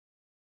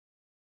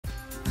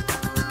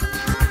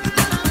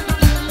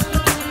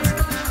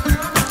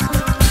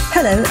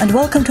Hello and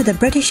welcome to the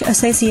British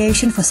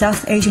Association for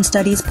South Asian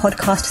Studies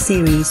podcast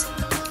series.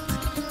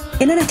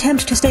 In an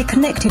attempt to stay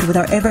connected with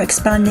our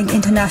ever-expanding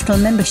international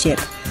membership,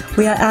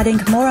 we are adding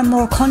more and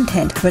more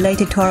content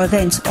related to our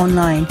events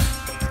online.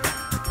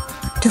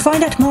 To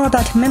find out more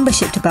about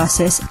membership to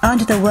BASAS and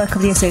the work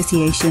of the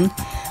association,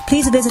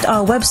 please visit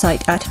our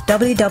website at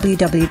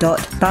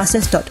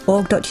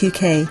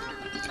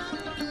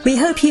www.basas.org.uk. We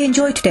hope you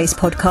enjoyed today's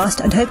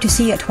podcast and hope to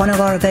see you at one of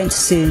our events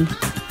soon.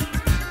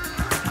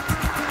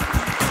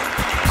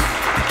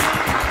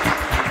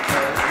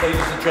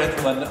 Ladies and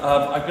gentlemen,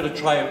 I'm going to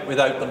try it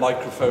without the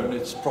microphone.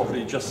 It's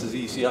probably just as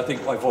easy. I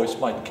think my voice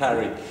might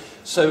carry.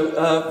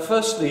 So,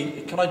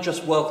 firstly, can I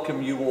just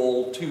welcome you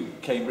all to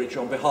Cambridge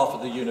on behalf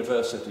of the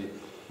university.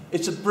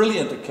 It's a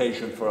brilliant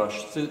occasion for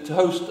us to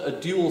host a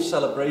dual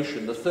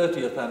celebration, the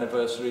 30th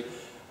anniversary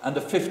and the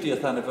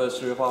 50th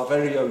anniversary of our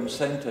very own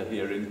centre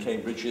here in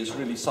Cambridge is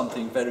really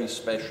something very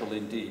special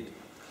indeed.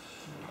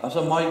 And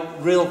so my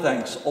real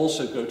thanks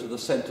also go to the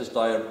centre's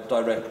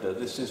director.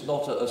 This is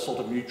not a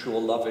sort of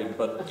mutual loving,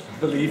 but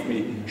believe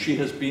me, she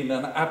has been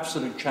an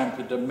absolute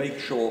champion to make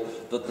sure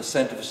that the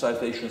Centre for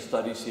South Asian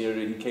Studies here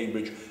in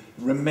Cambridge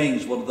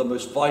remains one of the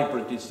most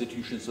vibrant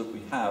institutions that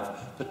we have,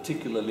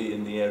 particularly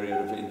in the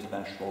area of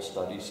international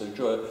studies. So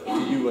to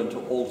you and to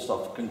all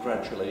staff,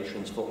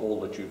 congratulations for all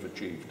that you've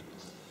achieved.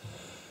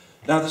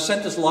 Now, the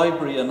Centre's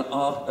library and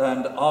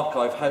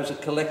archive house a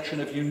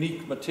collection of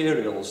unique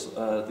materials.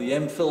 The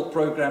MPhil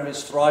programme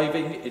is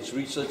thriving, its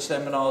research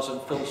seminars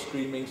and film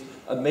screenings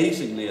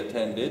amazingly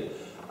attended,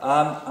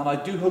 and I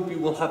do hope you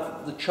will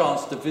have the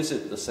chance to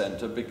visit the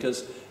Centre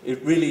because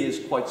it really is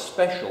quite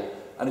special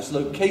and it's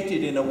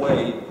located in a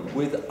way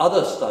with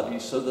other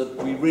studies so that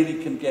we really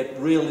can get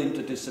real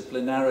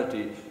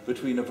interdisciplinarity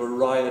between a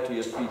variety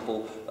of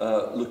people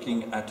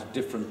looking at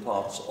different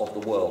parts of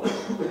the world.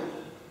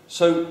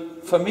 So,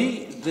 for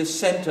me, this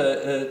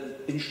centre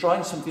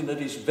enshrines something that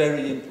is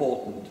very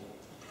important.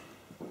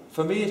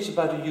 For me, it's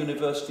about a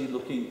university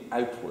looking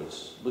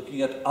outwards,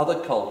 looking at other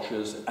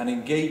cultures and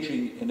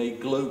engaging in a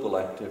global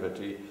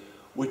activity,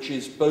 which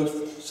is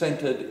both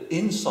centred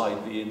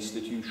inside the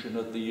institution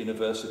at the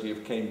University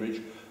of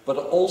Cambridge, but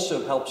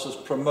also helps us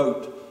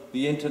promote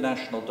the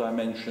international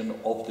dimension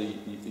of the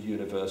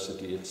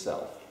university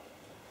itself.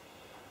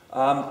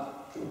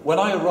 When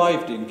I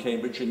arrived in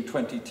Cambridge in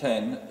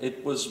 2010,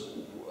 it was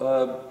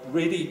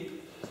really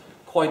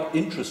quite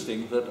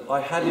interesting that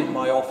I had in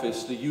my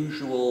office the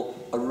usual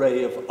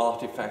array of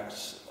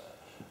artifacts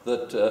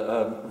that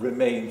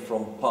remain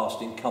from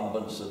past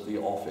incumbents of the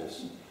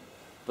office.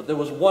 But there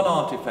was one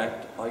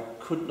artifact I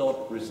could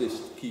not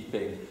resist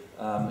keeping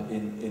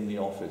in the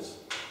office.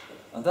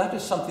 And that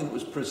is something that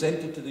was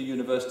presented to the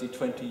university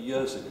 20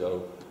 years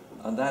ago,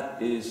 and that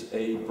is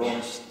a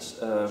bronze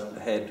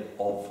head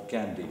of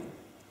Gandhi.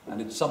 And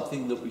it's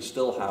something that we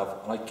still have,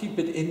 and I keep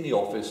it in the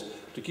office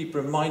to keep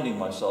reminding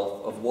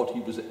myself of what he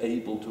was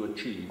able to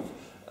achieve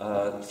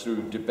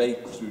through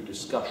debate, through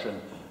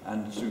discussion,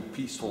 and through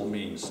peaceful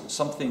means,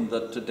 something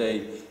that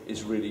today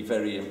is really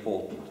very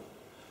important.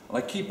 And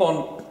I keep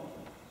on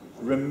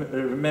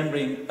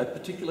remembering a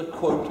particular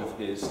quote of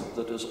his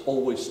that has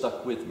always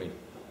stuck with me,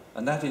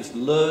 and that is,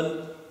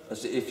 learn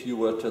as if you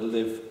were to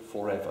live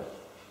forever.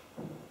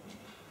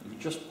 You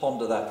just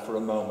ponder that for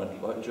a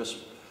moment, just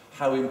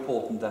how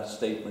important that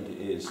statement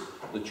is,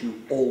 that you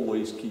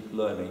always keep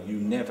learning, you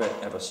never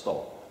ever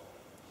stop.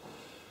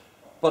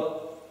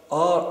 But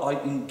our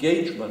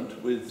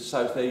engagement with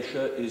South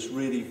Asia is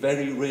really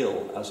very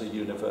real as a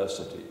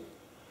university.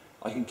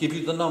 I can give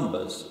you the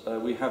numbers.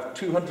 We have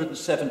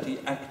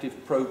 270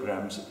 active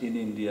programs in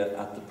India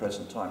at the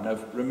present time. Now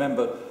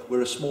remember,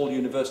 we're a small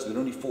university, there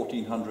are only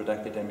 1,400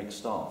 academic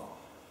staff.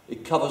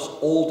 It covers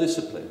all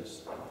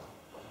disciplines.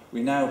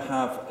 We now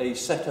have a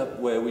setup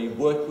where we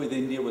work with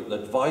India, with an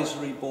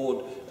advisory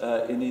board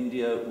in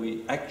India.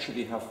 We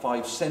actually have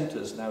 5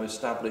 centres now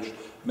established,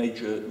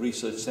 major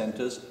research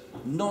centres,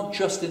 not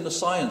just in the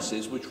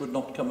sciences, which would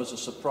not come as a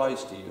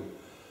surprise to you,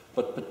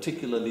 but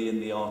particularly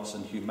in the arts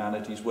and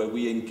humanities, where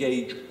we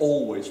engage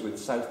always with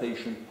South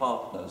Asian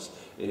partners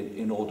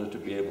in order to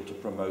be able to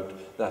promote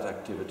that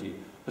activity,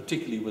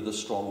 particularly with a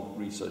strong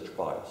research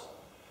bias.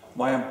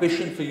 My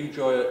ambition for you,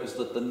 Joya, is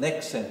that the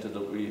next centre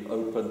that we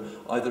open,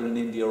 either in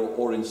India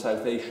or in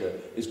South Asia,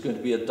 is going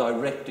to be a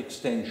direct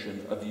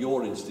extension of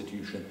your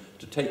institution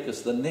to take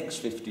us the next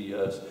 50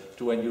 years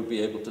to when you'll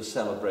be able to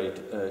celebrate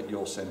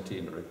your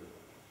centenary.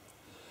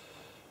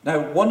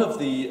 Now, one of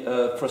the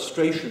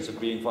frustrations of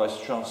being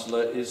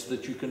Vice-Chancellor is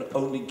that you can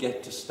only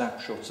get to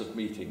snapshots of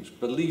meetings.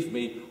 Believe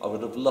me, I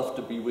would have loved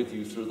to be with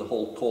you through the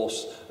whole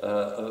course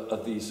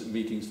of these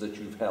meetings that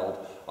you've held.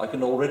 I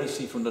can already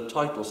see from the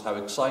titles how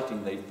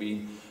exciting they've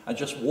been, and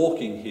just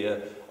walking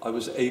here, I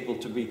was able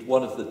to meet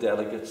one of the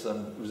delegates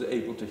and was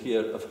able to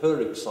hear of her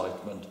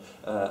excitement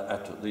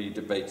at the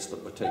debates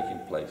that were taking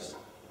place.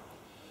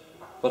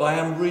 But I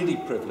am really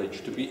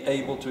privileged to be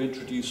able to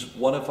introduce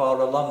one of our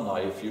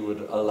alumni, if you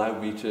would allow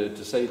me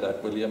to say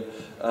that, William,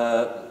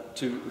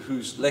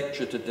 whose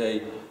lecture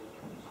today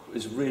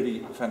is really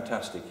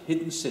fantastic.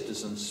 Hidden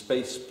Citizens,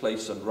 Space,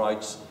 Place and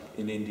Rights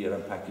in India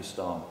and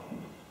Pakistan.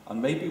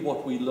 And maybe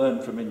what we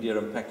learn from India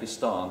and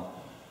Pakistan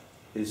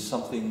is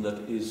something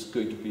that is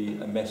going to be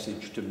a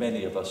message to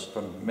many of us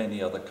from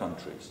many other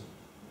countries.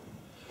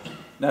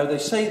 Now, they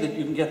say that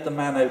you can get the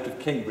man out of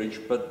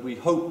Cambridge, but we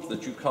hope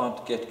that you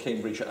can't get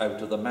Cambridge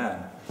out of the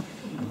man.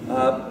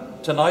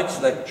 Tonight's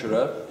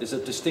lecturer is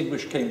a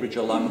distinguished Cambridge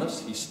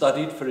alumnus. He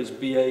studied for his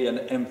BA and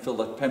MPhil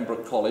at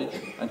Pembroke College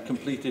and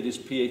completed his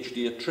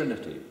PhD at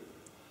Trinity.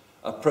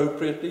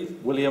 Appropriately,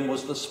 William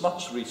was the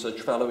Smuts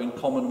Research Fellow in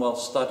Commonwealth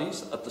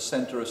Studies at the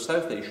Centre of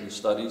South Asian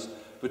Studies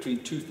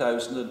between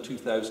 2000 and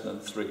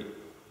 2003.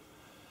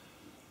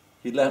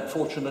 He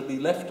fortunately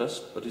left us,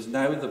 but is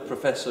now the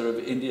Professor of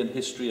Indian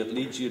History at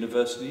Leeds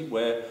University,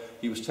 where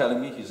he was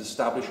telling me he's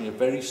establishing a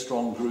very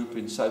strong group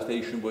in South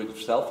Asia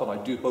himself, and I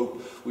do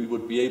hope we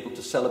would be able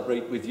to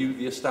celebrate with you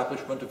the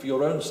establishment of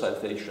your own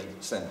South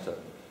Asian Centre.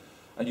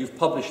 And you've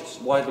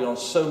published widely on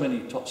so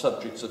many top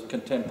subjects of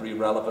contemporary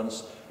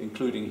relevance,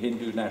 including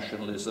Hindu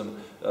nationalism,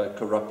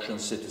 corruption,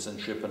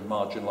 citizenship and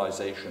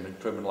marginalisation and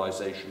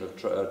criminalisation of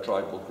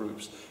tribal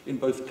groups in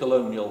both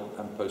colonial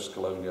and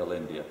post-colonial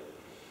India.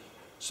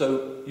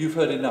 So you've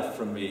heard enough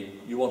from me.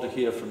 You want to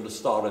hear from the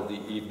star of the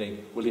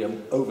evening.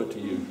 William, over to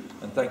you.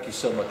 And thank you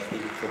so much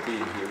for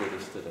being here with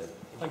us today.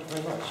 Thank you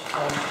very much.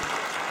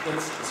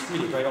 It's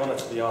really a great honour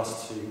to be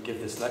asked to give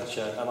this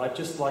lecture. And I'd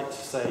just like to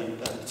say,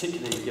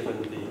 particularly given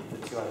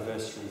the two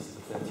anniversaries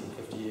of the 30 and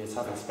 50 years,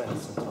 having spent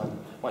some time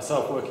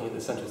myself working at the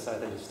Centre of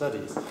South Asian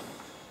Studies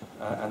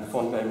and the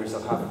fond memories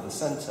I have of the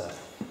centre,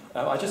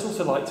 I'd just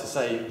also like to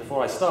say,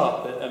 before I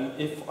start, that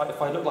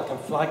if I look like I'm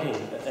flagging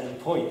at any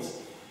point,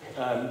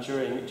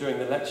 during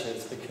the lecture,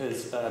 it's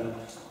because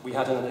we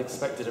had an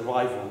unexpected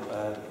arrival,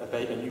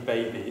 a new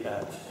baby,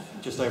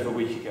 just over a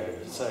week ago.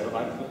 So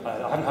I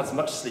haven't had as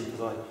much sleep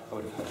as I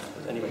would have had.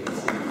 But anyway,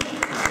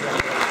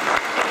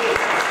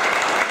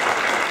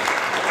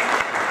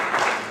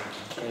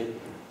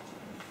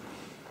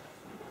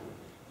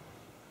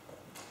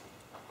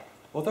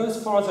 although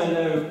as far as I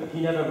know,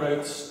 he never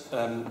wrote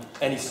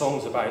any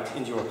songs about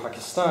India or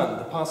Pakistan,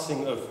 the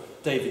passing of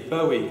David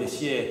Bowie this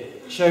year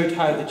showed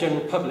how the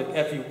general public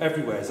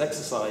everywhere is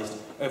exercised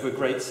over a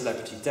great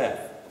celebrity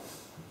death.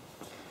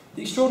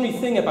 The extraordinary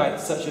thing about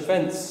such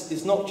events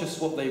is not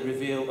just what they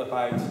reveal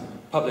about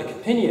public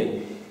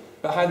opinion,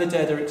 but how the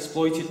dead are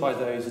exploited by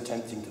those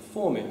attempting to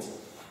form it.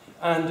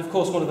 And of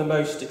course, one of the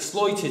most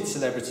exploited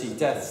celebrity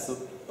deaths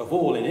of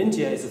all in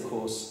India is, of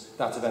course,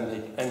 that of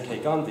M.K.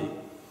 Gandhi.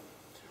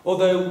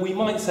 Although we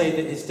might say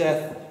that his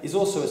death is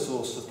also a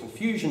source of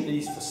confusion, at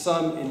least for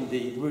some in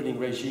the ruling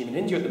regime in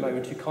India at the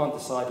moment, who can't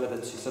decide whether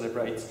to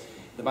celebrate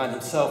the man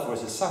himself or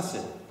his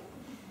assassin.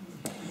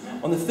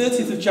 On the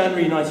 30th of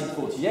January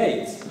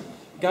 1948,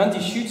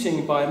 Gandhi's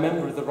shooting by a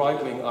member of the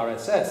right-wing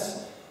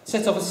RSS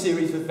set off a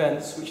series of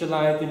events which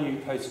allowed the new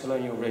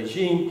post-colonial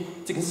regime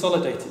to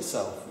consolidate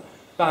itself,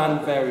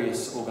 ban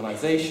various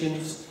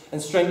organisations,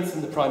 and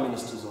strengthen the Prime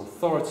Minister's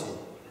authority.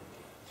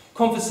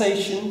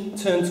 Conversation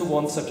turned to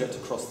one subject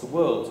across the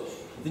world.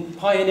 The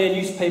pioneer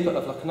newspaper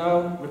of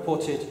Lucknow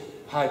reported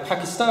how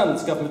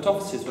Pakistan's government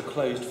offices were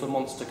closed for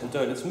monster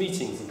condolence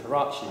meetings in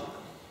Karachi.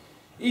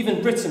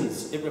 Even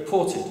Britons, it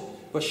reported,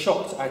 were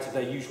shocked out of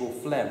their usual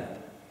phlegm.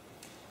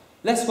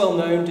 Less well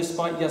known,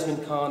 despite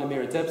Yasmin Khan and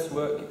Mira Deb's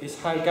work, is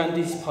how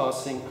Gandhi's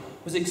passing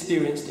was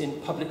experienced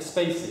in public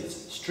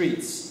spaces,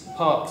 streets,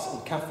 parks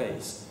and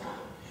cafes.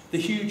 The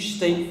huge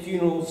state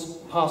funerals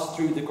passed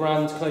through the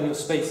grand colonial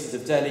spaces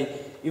of Delhi,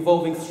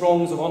 involving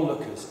throngs of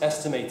onlookers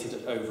estimated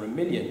at over 1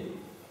 million.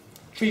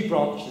 Tree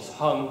branches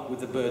hung with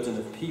the burden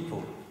of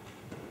people.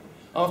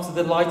 After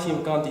the lighting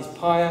of Gandhi's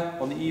pyre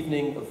on the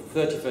evening of the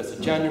 31st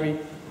of January,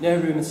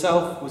 Nehru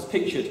himself was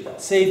pictured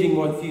saving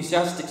more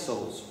enthusiastic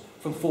souls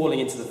from falling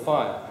into the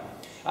fire.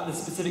 At the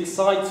specific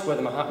site where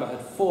the Mahatma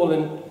had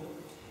fallen,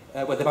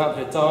 where the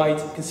Mahatma had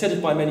died, considered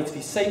by many to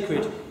be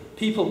sacred,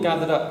 people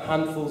gathered up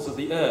handfuls of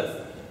the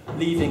earth,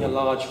 leaving a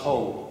large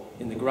hole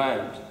in the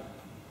ground.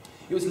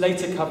 It was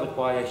later covered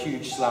by a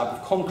huge slab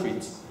of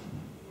concrete.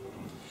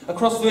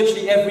 Across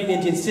virtually every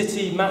Indian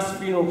city, mass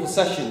funeral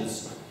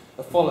processions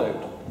have followed.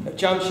 At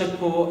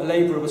Jamshedpur, a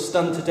labourer was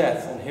stunned to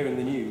death on hearing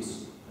the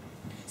news.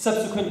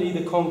 Subsequently,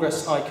 the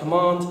Congress High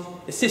Command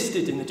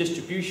assisted in the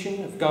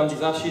distribution of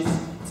Gandhi's ashes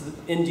to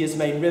India's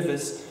main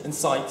rivers and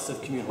sites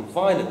of communal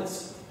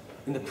violence,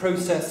 in the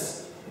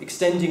process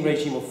extending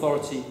regime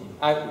authority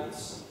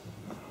outwards.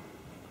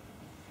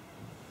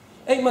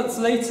 8 months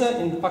later,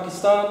 in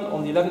Pakistan,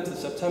 on the 11th of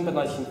September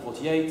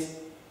 1948,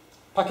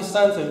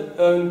 Pakistan's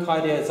own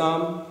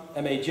Quaid-e-Azam,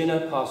 M.A.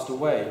 Jinnah, passed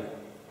away.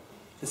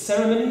 The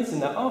ceremonies in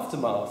their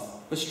aftermath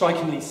were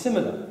strikingly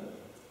similar.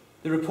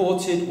 The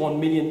reported 1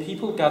 million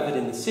people gathered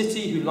in the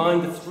city who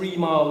lined the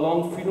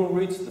 3-mile-long funeral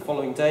route the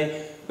following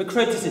day were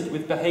credited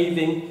with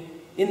behaving,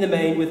 in the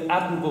main, with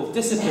admirable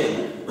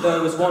discipline,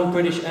 though, as one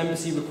British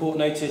embassy report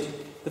noted,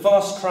 the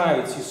vast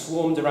crowds who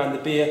swarmed around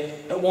the bier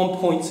at one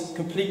point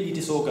completely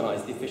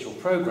disorganised the official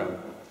programme.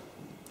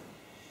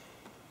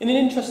 In an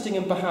interesting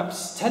and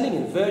perhaps telling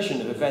inversion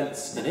of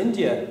events in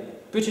India,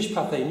 British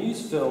Pathé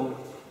News film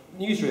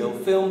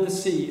newsreel filmed the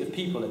sea of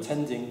people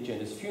attending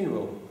Jinnah's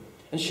funeral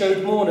and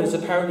showed mourners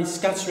apparently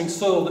scattering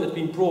soil that had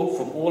been brought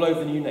from all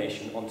over the new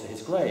nation onto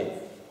his grave.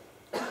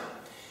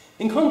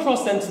 In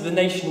contrast then to the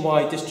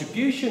nationwide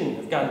distribution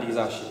of Gandhi's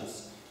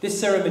ashes, this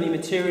ceremony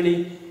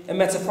materially and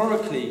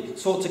metaphorically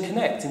sought to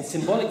connect in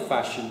symbolic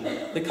fashion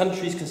the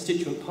country's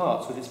constituent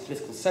parts with its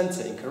political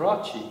centre in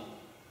Karachi.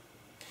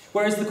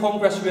 Whereas the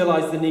Congress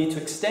realised the need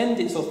to extend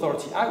its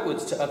authority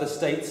outwards to other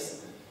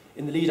states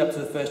in the lead up to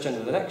the first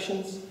general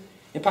elections,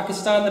 in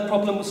Pakistan the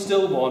problem was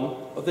still one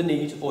of the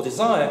need or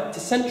desire to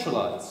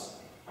centralise.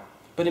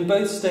 But in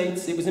both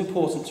states it was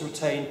important to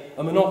retain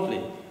a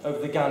monopoly over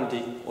the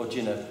Gandhi or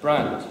Jinnah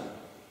brand.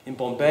 In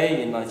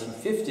Bombay in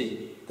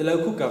 1950, the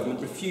local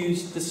government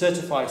refused to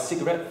certify a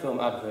cigarette film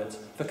advert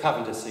for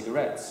Cavendish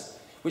cigarettes,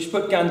 which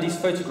put Gandhi's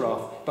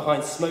photograph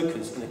behind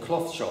smokers in a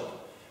cloth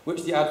shop,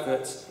 which the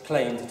adverts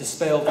claimed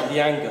dispelled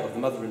the anger of the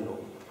mother-in-law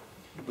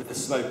with the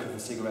smoke of the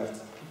cigarette.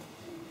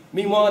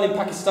 Meanwhile, in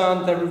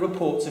Pakistan, there were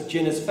reports of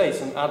Jinnah's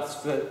face on ads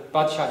for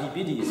Badshahi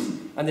bidis,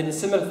 and in a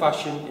similar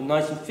fashion, in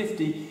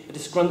 1950, a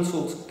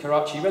disgruntled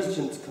Karachi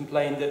resident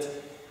complained that,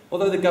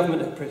 although the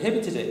government had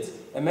prohibited it,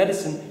 a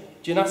medicine,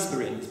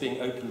 Jinaspirin, is being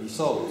openly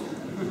sold.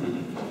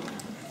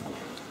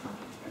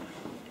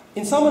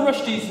 In Salman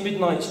Rushdie's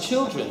Midnight's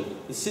Children,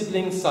 the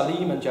siblings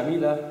Salim and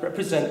Jamila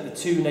represent the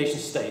two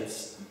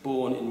nation-states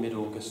born in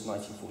mid-August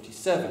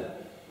 1947,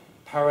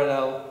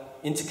 parallel,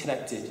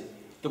 interconnected,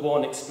 the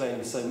one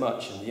explaining so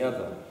much in the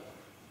other.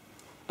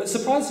 But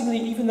surprisingly,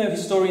 even though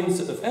historians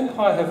of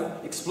empire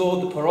have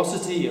explored the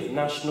porosity of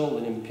national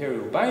and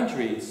imperial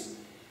boundaries,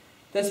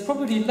 there's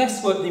probably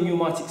less work than you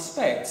might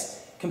expect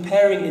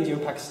comparing India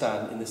and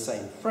Pakistan in the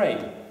same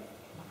frame.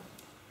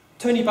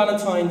 Tony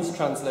Ballantyne's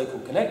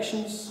translocal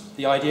connections,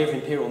 the idea of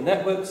imperial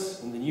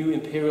networks and the new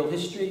imperial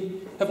history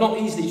have not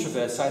easily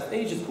traversed South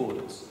Asia's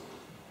borders.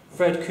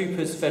 Fred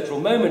Cooper's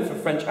federal moment for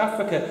French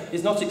Africa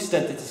is not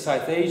extended to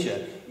South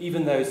Asia,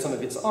 even though some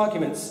of its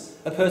arguments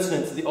are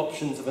pertinent to the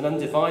options of an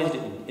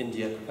undivided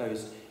India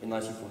proposed in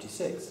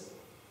 1946.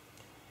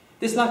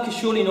 This lack is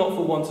surely not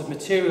for want of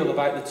material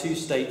about the two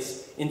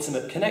states'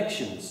 intimate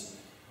connections.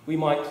 We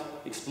might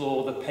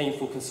explore the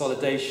painful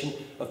consolidation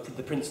of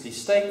the princely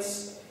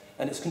states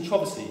and its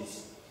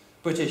controversies.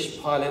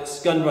 British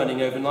pilots gun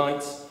running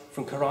overnight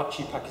from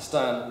Karachi,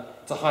 Pakistan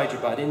to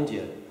Hyderabad,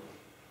 India.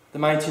 The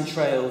mountain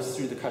trails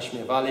through the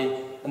Kashmir Valley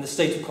and the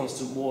state of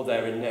constant war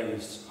there in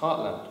Nehru's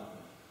heartland.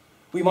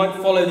 We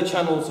might follow the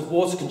channels of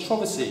water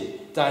controversy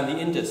down the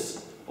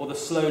Indus or the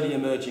slowly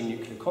emerging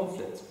nuclear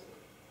conflict.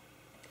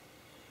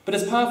 But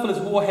as powerful as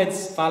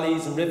warheads,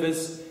 valleys and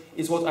rivers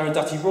is what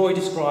Arundhati Roy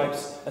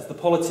describes as the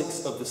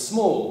politics of the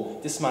small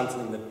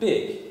dismantling the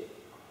big.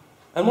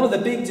 And one of the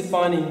big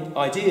defining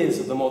ideas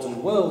of the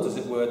modern world, as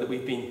it were, that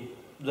we've been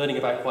learning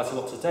about quite a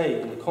lot today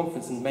in the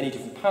conference and many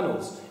different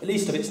panels, at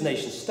least of its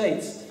nation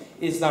states,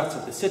 is that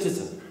of the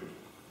citizen.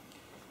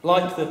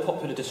 Like the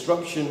popular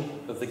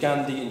disruption of the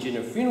Gandhi and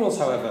Jinnah funerals,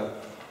 however,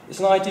 it's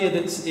an idea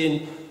that's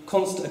in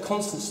a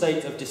constant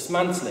state of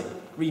dismantling,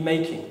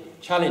 remaking,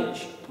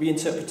 challenge,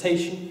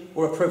 reinterpretation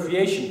or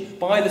appropriation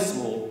by the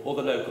small or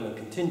the local and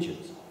contingent.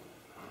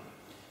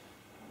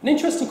 An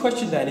interesting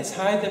question then is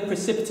how the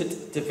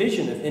precipitate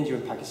division of India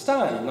and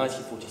Pakistan in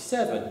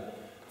 1947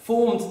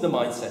 formed the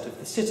mindset of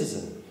the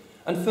citizen,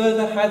 and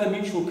further how the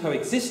mutual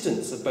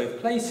coexistence of both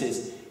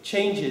places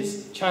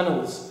changes,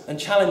 channels and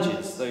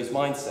challenges those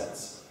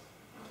mindsets.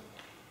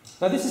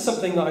 Now this is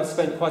something that I've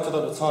spent quite a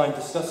lot of time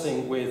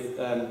discussing with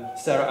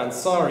Sarah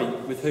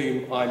Ansari, with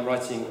whom I'm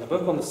writing a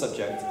book on the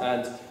subject,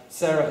 and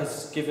Sarah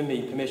has given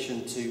me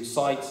permission to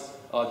cite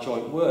our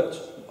joint work,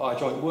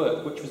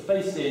 which was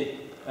based in,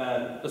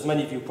 as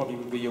many of you probably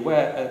will be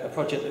aware, a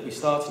project that we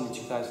started in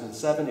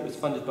 2007. It was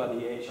funded by the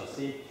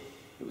EHRC.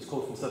 It was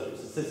called From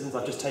Subjects to Citizens.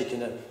 I've just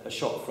taken a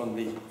shot from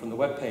the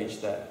webpage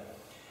there.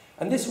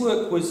 And this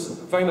work was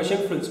very much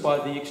influenced by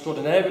the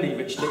extraordinarily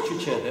rich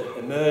literature that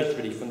emerged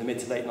really from the mid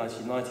to late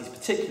 1990s,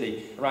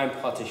 particularly around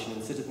partition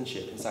and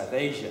citizenship in South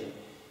Asia.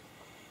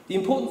 The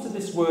importance of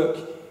this work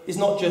is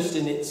not just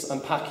in its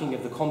unpacking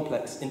of the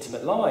complex,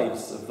 intimate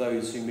lives of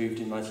those who moved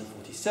in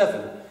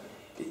 1947.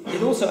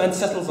 It also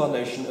unsettles our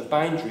notion of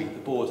boundary, the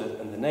border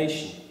and the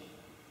nation.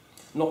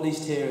 Not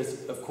least here,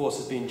 of course,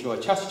 has been Joy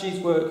Chatterjee's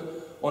work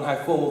on how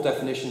formal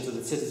definitions of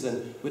the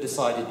citizen were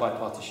decided by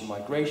partition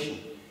migration.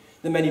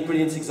 The many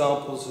brilliant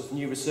examples of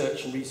new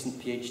research and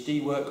recent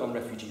PhD work on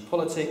refugee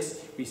politics,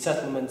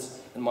 resettlement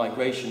and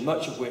migration,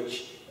 much of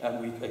which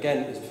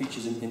again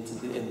features in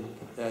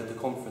the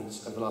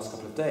conference over the last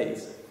couple of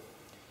days.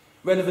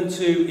 Relevant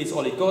too is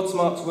Ollie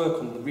Godsmark's work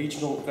on the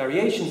regional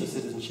variations of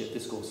citizenship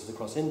discourses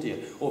across India,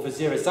 or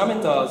Vazira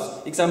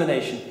Zamindar's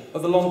examination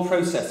of the long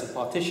process of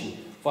partition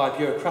via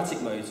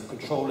bureaucratic modes of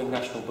controlling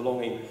national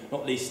belonging,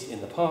 not least in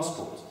the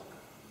passport.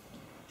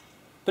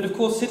 But of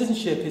course,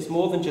 citizenship is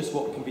more than just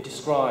what can be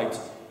described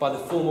by the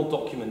formal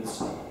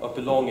documents of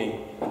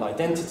belonging and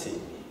identity.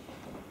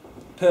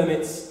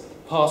 Permits,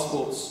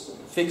 passports,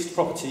 fixed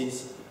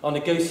properties are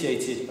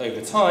negotiated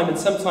over time, and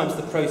sometimes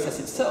the process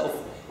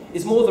itself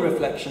is more the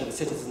reflection of a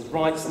citizen's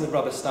rights than the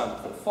rubber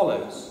stamp that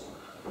follows.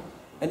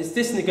 And it's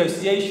this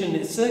negotiation and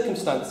its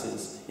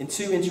circumstances in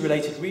two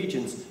interrelated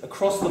regions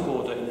across the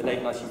border in the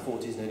late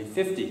 1940s and early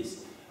 50s,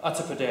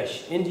 Uttar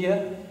Pradesh,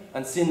 India,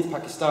 and Sindh,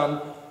 Pakistan,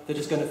 that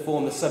is going to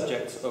form the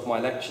subject of my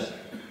lecture.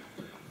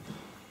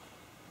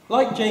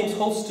 Like James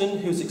Holston,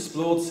 who's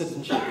explored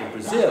citizenship in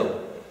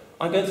Brazil,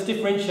 I'm going to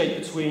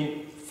differentiate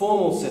between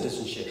formal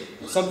citizenship,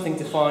 something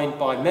defined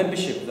by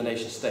membership of the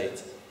nation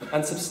state,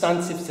 and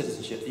substantive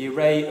citizenship, the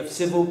array of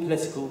civil,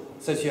 political,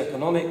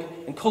 socio-economic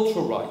and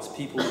cultural rights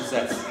people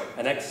possess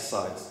and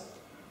exercise.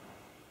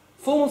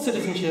 Formal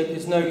citizenship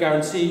is no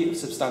guarantee of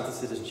substantive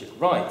citizenship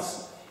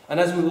rights, and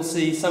as we will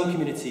see, some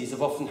communities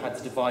have often had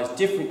to devise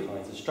different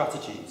kinds of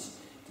strategies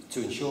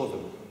to ensure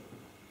them.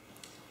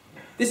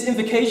 This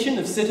invocation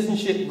of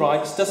citizenship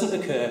rights doesn't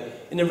occur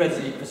in a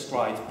readily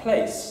prescribed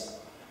place.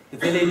 The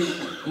village,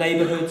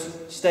 neighbourhood,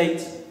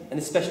 state, and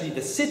especially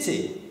the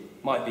city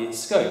might be its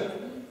scope,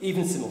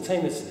 even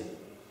simultaneously.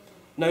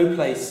 No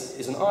place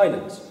is an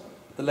island.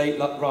 The late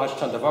Raj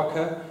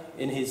Chandravarkar,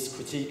 in his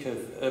critique of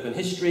urban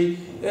history,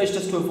 urged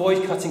us to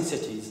avoid cutting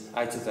cities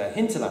out of their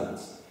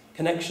hinterlands,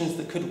 connections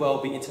that could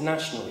well be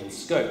international in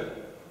scope.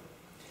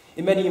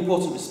 In many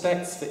important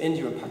respects for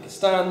India and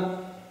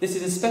Pakistan, this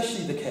is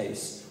especially the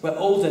case where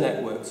older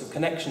networks of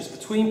connections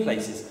between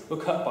places were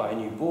cut by a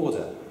new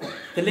border.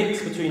 The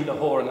links between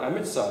Lahore and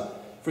Amritsar,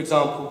 for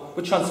example,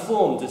 were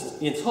transformed,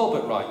 as Ian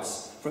Talbot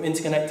writes, from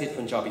interconnected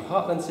Punjabi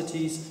heartland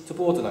cities to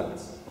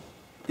borderlands.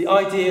 The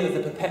idea of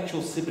the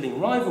perpetual sibling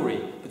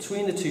rivalry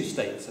between the two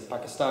states of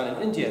Pakistan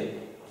and India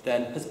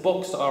then has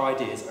boxed our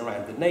ideas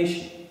around the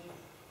nation.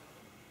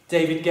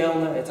 David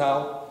Gellner et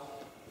al.,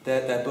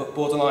 their book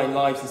Borderline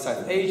Lives in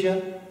South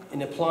Asia,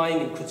 in applying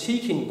and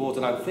critiquing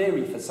borderland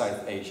theory for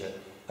South Asia,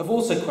 have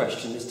also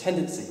questioned this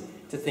tendency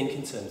to think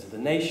in terms of the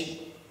nation.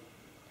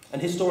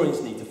 And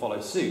historians need to follow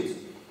suit.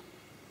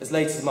 As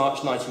late as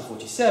March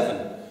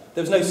 1947,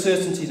 there was no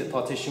certainty that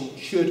partition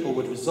should or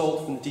would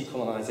result from the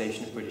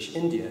decolonisation of British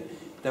India.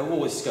 There were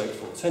always scope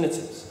for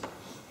alternatives.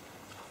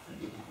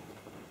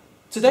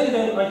 Today,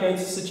 then, I'm going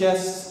to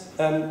suggest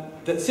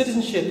that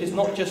citizenship is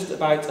not just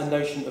about a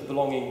notion of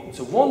belonging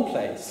to one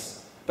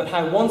place, but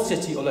how one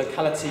city or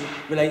locality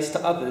relates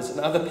to others and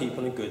other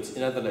people and goods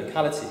in other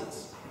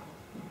localities.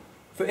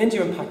 For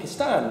India and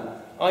Pakistan,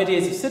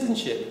 ideas of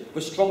citizenship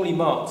were strongly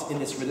marked in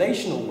this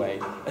relational way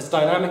as a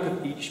dynamic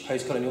of each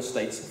post-colonial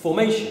state's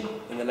formation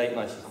in the late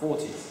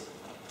 1940s.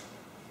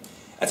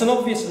 At an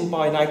obvious and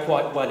by now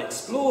quite well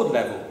explored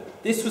level,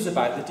 this was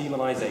about the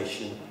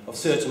demonisation of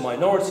certain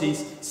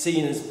minorities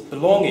seen as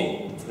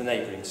belonging to the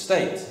neighbouring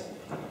state.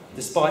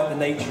 Despite the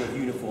nature of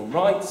uniform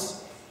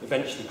rights,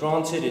 eventually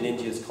granted in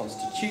India's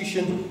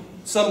constitution,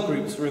 some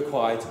groups were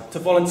required to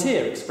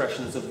volunteer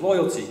expressions of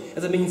loyalty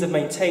as a means of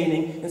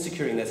maintaining and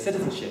securing their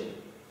citizenship.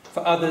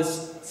 For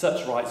others,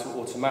 such rights were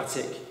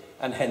automatic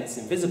and hence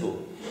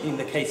invisible. In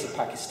the case of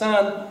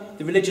Pakistan,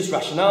 the religious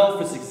rationale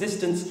for its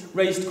existence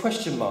raised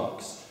question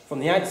marks from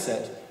the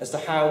outset as to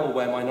how or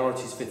where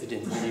minorities fitted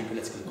into the new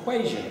political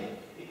equation,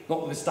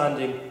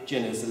 notwithstanding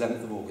Jinnah's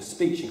 11th of August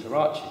speech in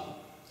Karachi.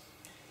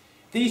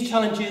 These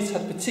challenges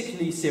had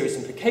particularly serious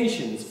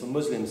implications for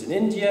Muslims in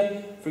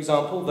India, for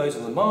example, those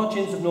on the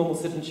margins of normal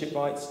citizenship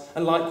rights,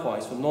 and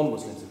likewise for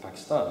non-Muslims in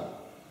Pakistan.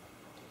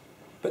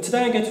 But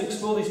today I'm going to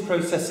explore these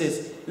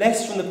processes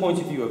less from the point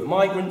of view of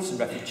migrants and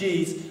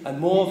refugees and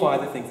more via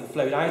the things that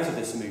flowed out of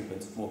this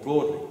movement more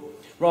broadly.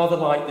 Rather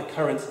like the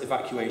current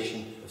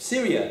evacuation of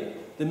Syria,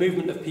 the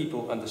movement of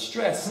people under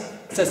stress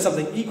says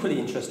something equally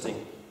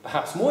interesting,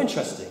 perhaps more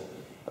interesting,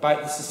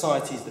 about the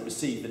societies that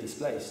receive the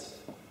displaced.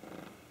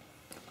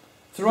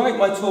 Throughout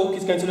my talk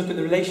is going to look at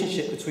the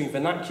relationship between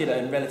vernacular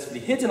and relatively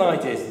hidden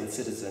ideas of the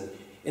citizen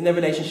in their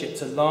relationship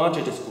to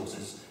larger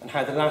discourses and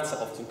how the latter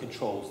often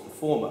controls the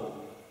former.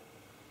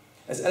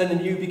 As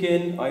Eleanor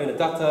Newbegin, Iona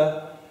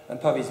Datta and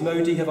Parviz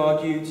Modi have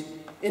argued,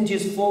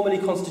 India's formally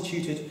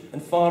constituted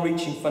and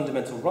far-reaching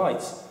fundamental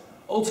rights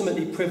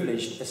ultimately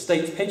privileged a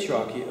state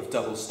patriarchy of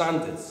double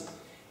standards,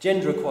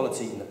 gender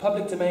equality in the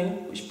public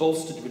domain, which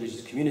bolstered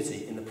religious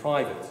community in the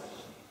private.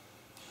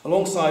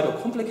 Alongside or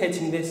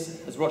complicating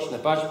this, as Rochna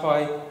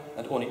Bajpai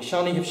and Ornik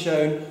Shani have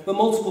shown, were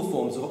multiple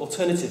forms of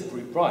alternative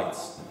group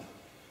rights.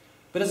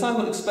 But as I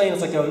will explain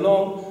as I go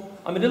along,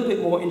 I'm a little bit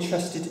more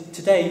interested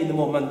today in the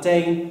more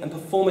mundane and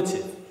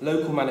performative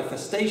local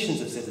manifestations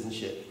of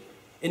citizenship,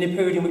 in a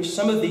period in which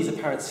some of these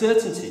apparent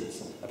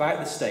certainties about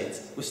the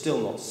state were still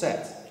not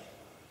set,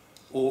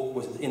 or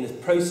was in the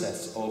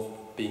process of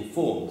being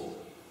formed.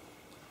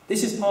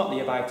 This is partly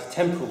about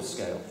temporal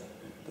scale.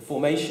 The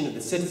formation of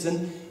the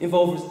citizen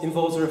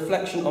involves a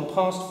reflection on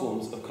past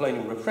forms of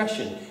colonial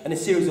repression and a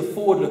series of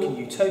forward-looking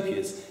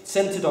utopias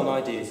centred on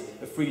ideas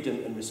of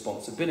freedom and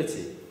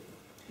responsibility.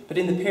 But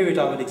in the period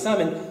I will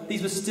examine,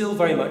 these were still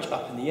very much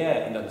up in the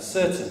air and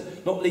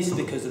uncertain, not least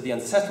because of the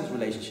unsettled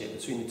relationship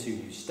between the two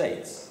new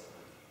states.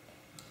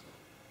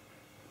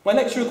 My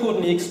lecture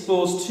accordingly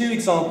explores two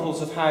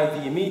examples of how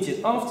the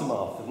immediate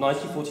aftermath of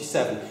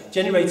 1947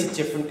 generated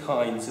different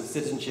kinds of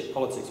citizenship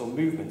politics or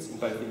movements in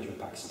both India and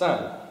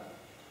Pakistan.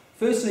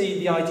 Firstly,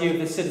 the idea of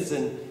the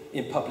citizen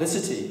in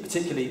publicity,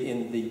 particularly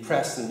in the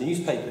press and the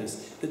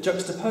newspapers, that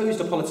juxtaposed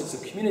a politics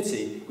of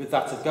community with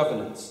that of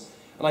governance.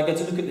 And I'm going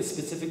to look at this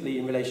specifically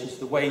in relation to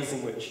the ways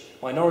in which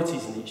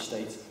minorities in each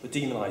state were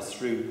demonised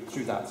through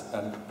that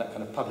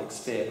kind of public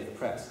sphere of the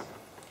press.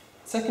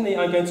 Secondly,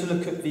 I'm going to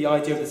look at the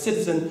idea of the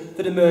citizen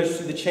that emerged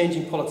through the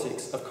changing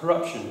politics of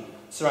corruption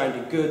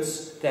surrounding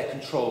goods, their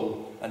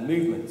control and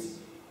movements.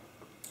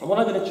 And what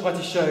I'm going to try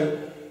to show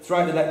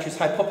throughout the lecture is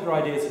how popular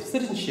ideas of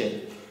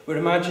citizenship were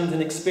imagined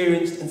and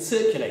experienced and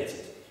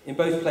circulated in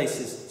both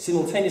places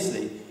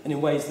simultaneously and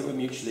in ways that were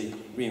mutually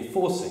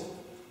reinforcing.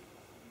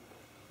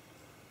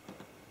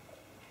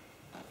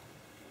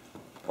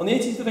 On the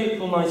 18th of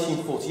April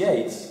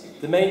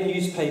 1948, the main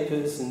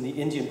newspapers in the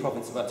Indian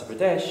province of Uttar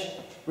Pradesh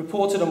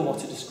reported on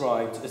what it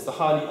described as the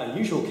highly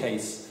unusual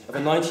case of a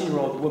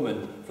 19-year-old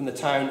woman from the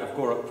town of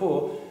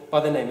Gorakhpur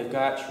by the name of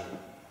Gayatri.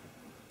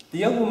 The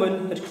young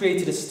woman had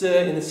created a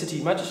stir in the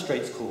city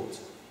magistrate's court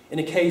in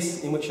a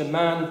case in which a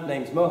man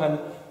named Mohan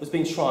was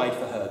being tried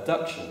for her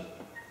abduction.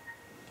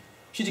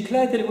 She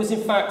declared that it was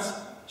in fact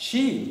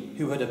she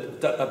who had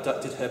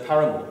abducted her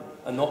paramour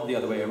and not the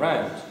other way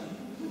around,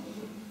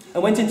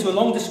 and went into a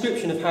long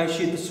description of how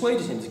she had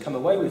persuaded him to come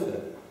away with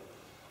her.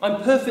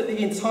 "I'm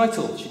perfectly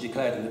entitled," she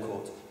declared in the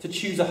court, "to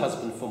choose a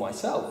husband for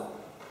myself."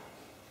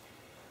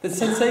 The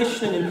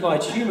sensation and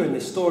implied humour in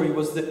this story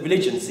was that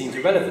religion seemed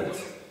irrelevant.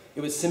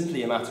 It was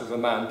simply a matter of a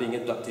man being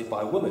abducted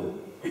by a woman.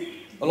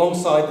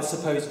 Alongside the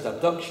supposed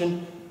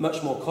abduction,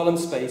 much more column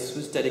space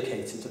was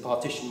dedicated to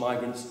partition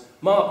migrants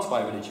marked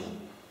by religion.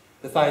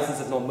 The thousands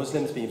of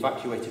non-Muslims being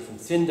evacuated from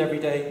Sindh every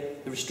day,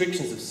 the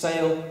restrictions of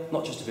sale,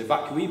 not just of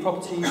evacuee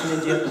properties in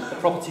India, but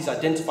properties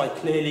identified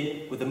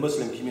clearly with the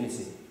Muslim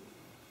community.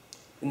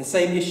 In the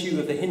same issue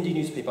of the Hindi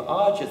newspaper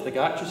Aaj as the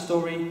Gayatri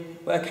story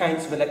were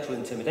accounts of electoral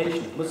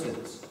intimidation of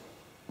Muslims.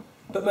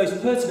 But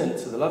most pertinent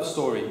to the love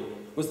story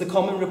was the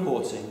common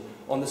reporting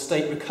on the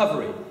state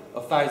recovery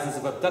of thousands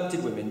of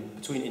abducted women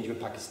between India and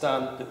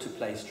Pakistan that took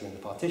place during the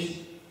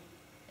partition.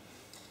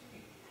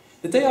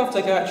 The day after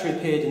Gayatri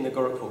appeared in the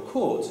Gorakhpur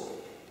court,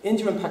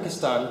 India and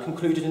Pakistan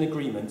concluded an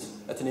agreement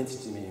at an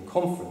intermediate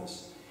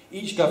conference.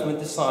 Each government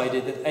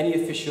decided that any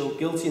official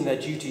guilty in their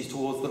duties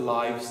towards the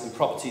lives and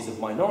properties of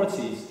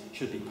minorities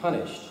should be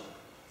punished.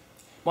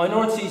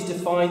 Minorities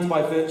defined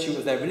by virtue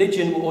of their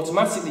religion were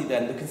automatically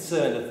then the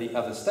concern of the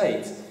other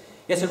state.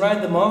 Yet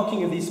around the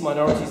marking of these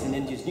minorities in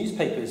India's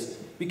newspapers,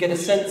 we get a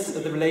sense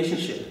of the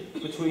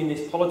relationship between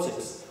this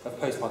politics of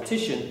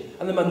post-partition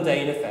and the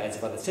mundane affairs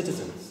of other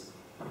citizens.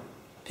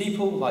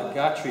 People like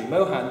Gayatri and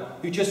Mohan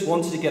who just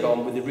wanted to get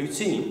on with the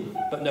routine,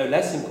 but no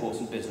less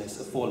important business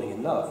of falling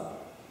in love.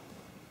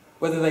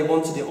 Whether they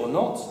wanted it or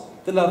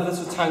not, the lovers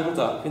were tangled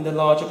up in the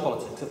larger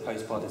politics of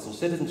post-partition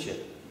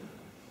citizenship.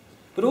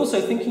 But also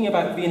thinking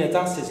about Veena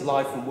Das's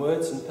Life and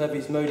Words and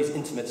Pervez Modi's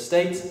Intimate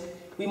State,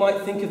 we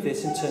might think of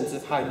this in terms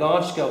of how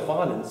large-scale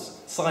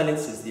violence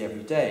silences the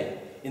everyday.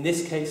 In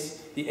this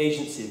case, the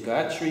agency of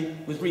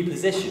Gayatri was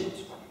repositioned,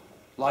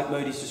 like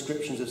Modi's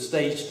descriptions of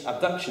staged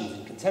abductions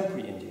in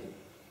contemporary India.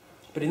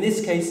 But in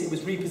this case, it was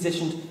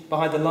repositioned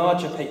behind the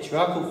larger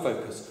patriarchal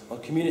focus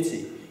on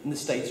community in the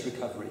state's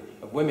recovery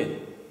of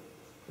women.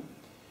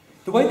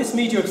 The way this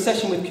media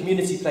obsession with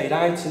community played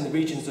out in the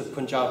regions of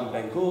Punjab and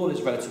Bengal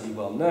is relatively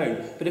well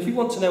known, but if we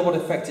want to know what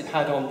effect it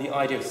had on the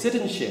idea of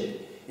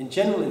citizenship in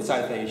general in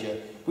South Asia,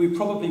 we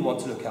probably want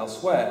to look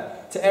elsewhere,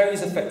 to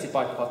areas affected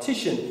by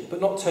partition,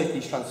 but not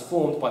totally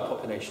transformed by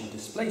population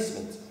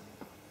displacement.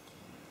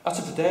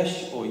 Uttar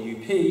Pradesh, or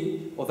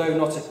UP, although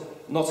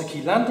not a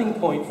key landing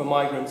point for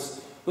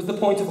migrants, was the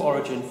point of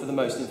origin for the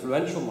most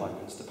influential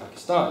migrants to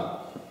Pakistan.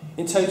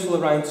 In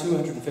total, around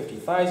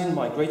 250,000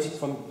 migrated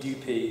from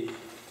UP,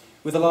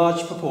 with a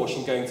large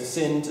proportion going to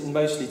Sindh and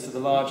mostly to the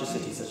larger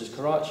cities such as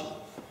Karachi.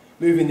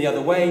 Moving the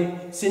other way,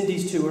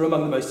 Sindhis too were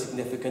among the most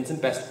significant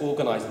and best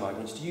organised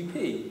migrants to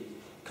UP.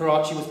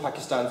 Karachi was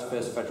Pakistan's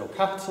first federal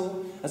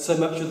capital, and so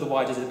much of the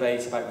wider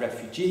debate about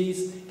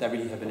refugees, their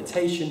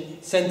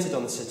rehabilitation, centred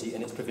on the city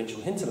and its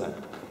provincial hinterland.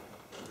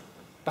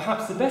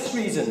 Perhaps the best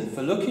reason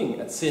for looking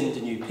at Sindh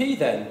and UP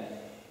then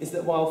is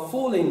that while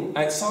falling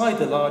outside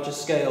the larger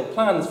scale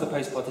plans for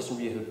post-partition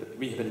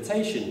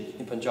rehabilitation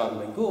in Punjab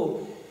and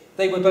Bengal,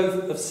 they were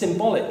both of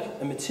symbolic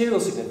and material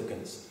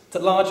significance to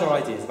larger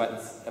ideas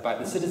about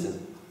the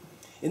citizen.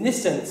 In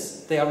this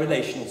sense, they are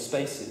relational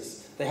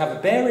spaces. They have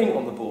a bearing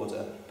on the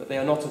border, but they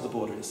are not of the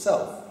border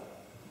itself.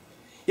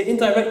 Yet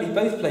indirectly,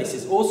 both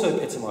places also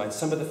epitomise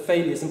some of the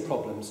failures and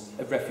problems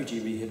of refugee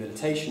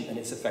rehabilitation and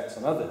its effects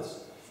on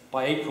others.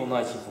 By April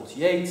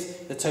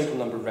 1948, the total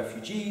number of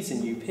refugees in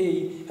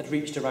UP had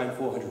reached around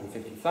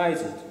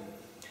 450,000.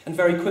 And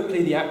very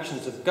quickly, the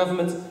actions of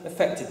government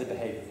affected the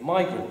behaviour of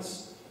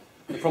migrants.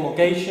 The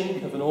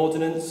promulgation of an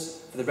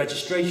ordinance for the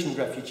registration of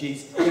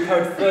refugees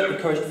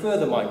encouraged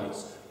further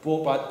migrants,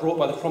 brought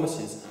by the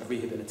promises of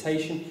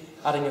rehabilitation,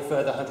 adding a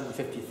further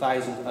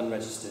 150,000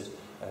 unregistered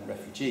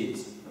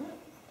refugees.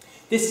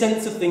 This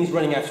sense of things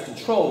running out of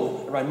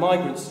control around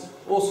migrants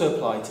also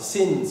applied to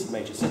Sindh's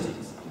major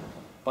cities.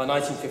 By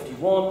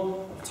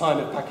 1951, the time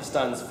of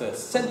Pakistan's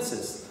first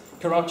census,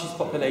 Karachi's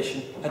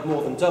population had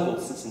more than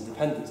doubled since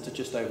independence to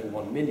just over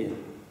 1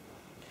 million.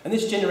 And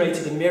this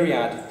generated a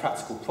myriad of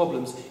practical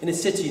problems in a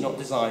city not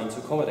designed to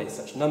accommodate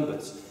such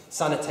numbers.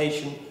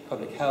 Sanitation,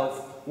 public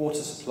health,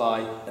 water supply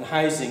and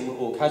housing were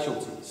all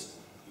casualties.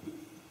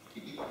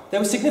 There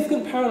were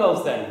significant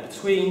parallels then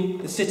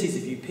between the cities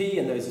of UP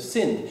and those of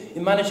Sindh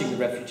in managing the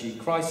refugee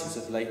crisis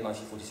of the late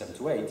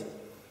 1947-8.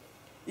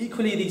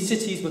 Equally, these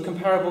cities were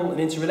comparable and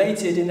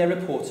interrelated in their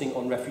reporting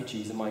on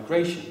refugees and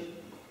migration.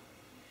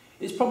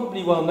 It's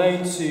probably well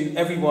known to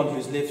everyone who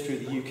has lived through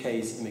the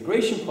UK's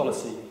immigration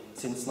policy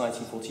since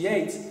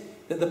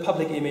 1948 that the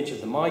public image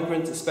of the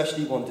migrant,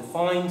 especially one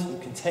defined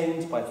and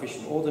contained by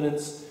official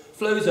ordinance,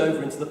 flows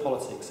over into the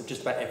politics of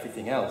just about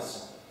everything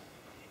else.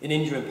 In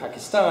India and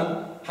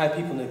Pakistan, how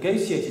people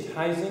negotiated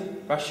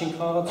housing, ration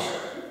cards,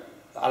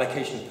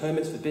 allocation of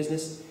permits for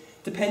business,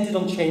 depended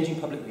on changing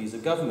public views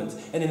of government,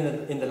 and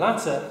in the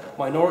latter,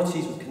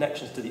 minorities with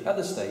connections to the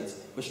other state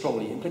were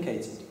strongly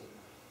implicated.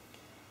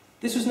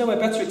 This was nowhere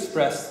better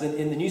expressed than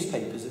in the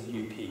newspapers of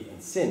UP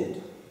and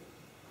Sindh.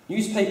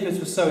 Newspapers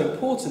were so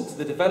important to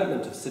the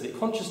development of civic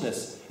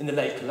consciousness in the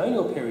late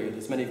colonial period,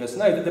 as many of us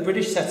know, that the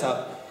British set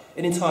up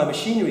an entire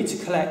machinery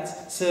to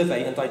collect,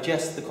 survey and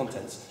digest the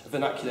contents of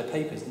vernacular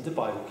papers into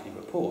bi-weekly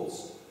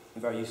reports.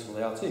 And very useful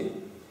they are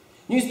too.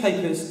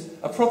 Newspapers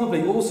are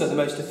probably also the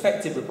most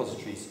effective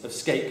repositories of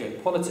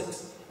scapegoat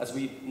politics, as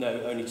we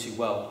know only too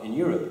well in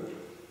Europe.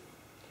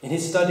 In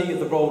his study of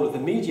the role of the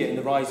media in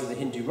the rise of the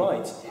Hindu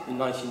right in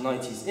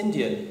 1990s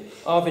India,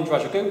 Arvind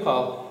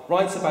Rajagopal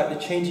writes about the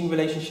changing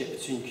relationship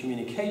between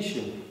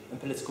communication and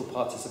political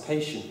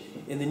participation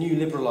in the new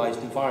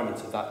liberalised environment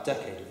of that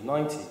decade of the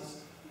 90s.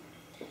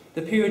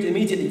 The period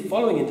immediately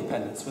following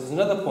independence was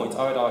another point,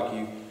 I would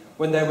argue,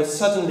 when there were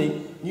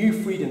suddenly new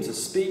freedoms of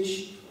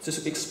speech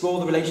to explore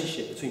the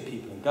relationship between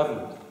people and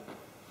government.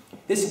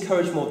 This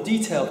encouraged more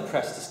detailed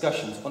press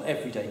discussions on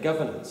everyday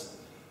governance.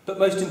 But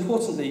most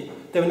importantly,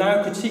 there were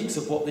now critiques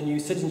of what the new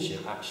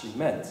citizenship actually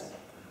meant.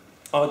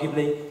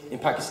 Arguably, in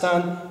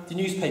Pakistan, the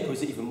newspaper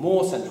was even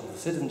more central to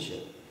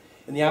citizenship.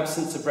 In the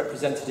absence of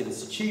representative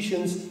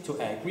institutions to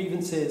air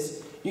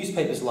grievances,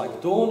 newspapers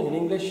like Dawn in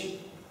English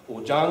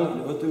or Jang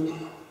in Urdu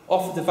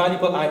offered a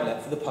valuable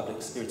outlet for the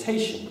public's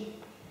irritation.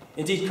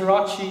 Indeed,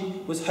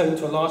 Karachi was home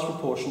to a large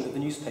proportion of the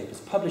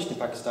newspapers published in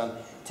Pakistan,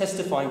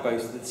 testifying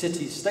both to the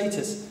city's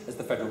status as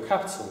the federal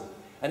capital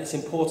and its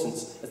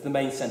importance as the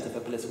main centre for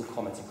political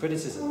comment and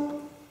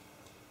criticism.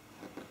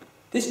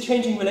 This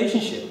changing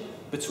relationship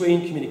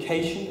between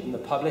communication and the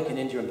public in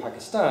India and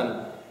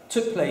Pakistan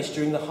took place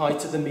during the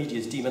height of the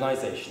media's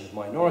demonisation of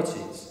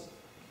minorities.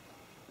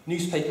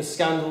 Newspaper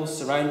scandals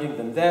surrounding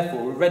them,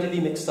 therefore, were readily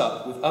mixed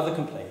up with other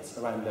complaints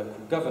around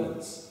local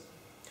governance.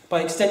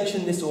 By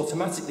extension, this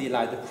automatically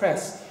allowed the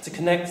press to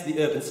connect the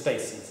urban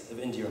spaces of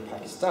India and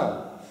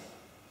Pakistan.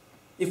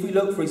 If we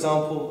look, for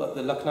example, at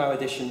the Lucknow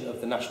edition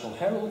of the National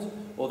Herald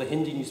or the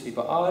Hindi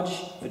newspaper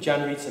Aaj for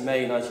January to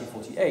May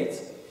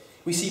 1948,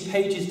 we see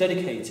pages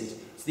dedicated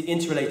to the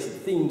interrelated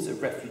themes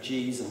of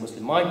refugees and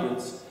Muslim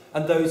migrants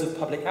and those of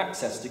public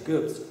access to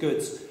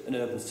goods and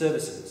urban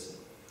services.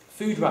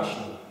 Food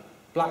rationing,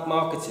 black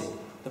marketing,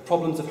 the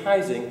problems of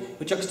housing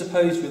were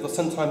juxtaposed with or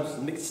sometimes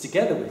mixed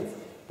together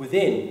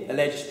within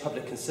alleged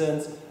public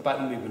concerns about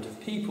the movement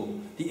of people,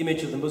 the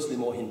image of the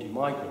Muslim or Hindu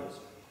migrant.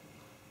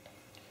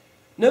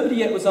 Nobody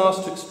yet was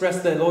asked to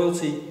express their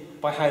loyalty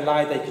by how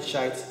loud they could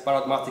shout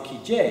Bharat Mata Ki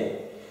Jai,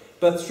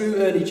 but through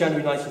early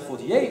January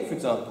 1948, for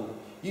example,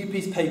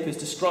 UP's papers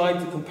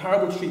described the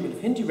comparable treatment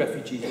of Hindu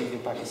refugees leaving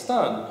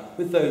Pakistan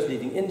with those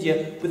leaving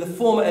India, with the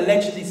former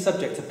allegedly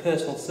subject to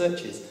personal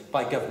searches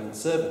by government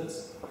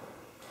servants.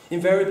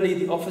 Invariably,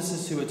 the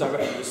officers who were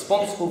directly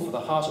responsible for the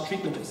harsh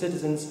treatment of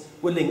citizens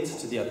were linked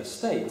to the other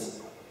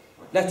states.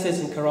 Letters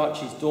in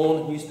Karachi's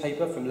Dawn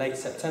newspaper from late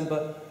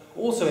September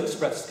also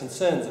expressed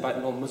concerns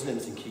about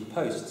non-Muslims in key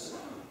posts.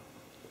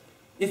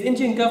 If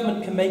Indian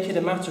government can make it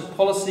a matter of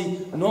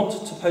policy not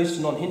to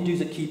post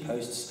non-Hindus at key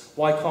posts,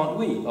 why can't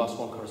we? Asked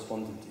one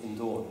correspondent in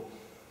Dawn.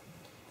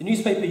 The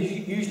newspaper,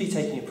 usually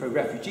taking a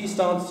pro-refugee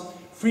stance,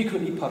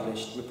 frequently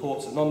published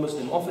reports of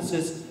non-Muslim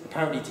officers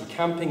apparently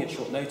decamping at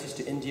short notice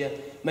to India,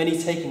 many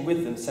taking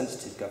with them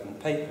sensitive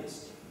government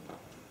papers.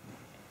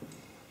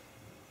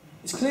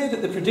 It's clear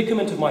that the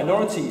predicament of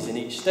minorities in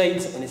each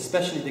state, and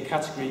especially the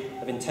category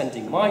of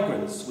intending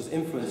migrants, was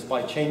influenced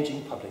by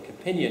changing public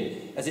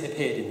opinion as it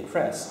appeared in the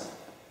press.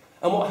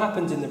 And what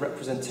happened in the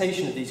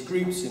representation of these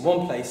groups in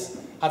one place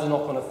had a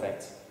knock-on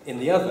effect in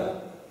the other.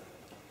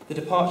 The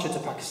departure to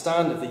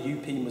Pakistan of the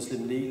UP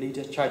Muslim League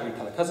leader Chaudhry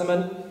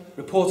Khalil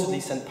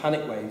reportedly sent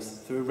panic waves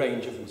through a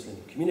range of Muslim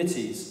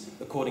communities,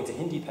 according to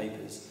Hindi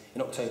papers,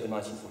 in October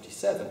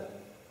 1947.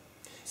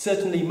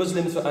 Certainly,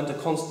 Muslims were under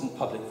constant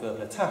public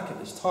verbal attack at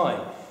this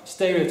time,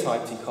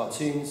 stereotyped in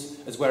cartoons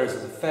as wearers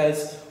of the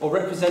fez, or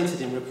represented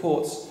in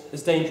reports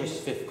as dangerous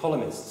fifth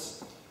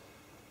columnists,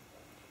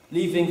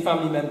 leaving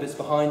family members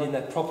behind in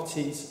their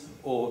properties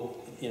or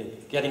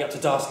getting up to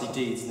dastardly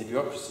deeds in the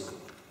bureaucracy.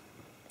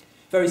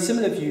 Very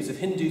similar views of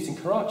Hindus in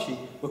Karachi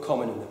were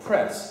common in the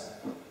press.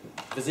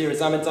 Wazir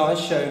Zamindar has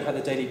shown how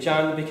the Daily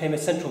Jang became a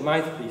central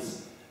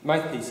mouthpiece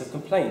of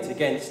complaint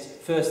against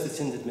first the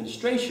Sindh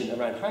administration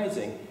around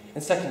housing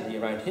and secondly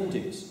around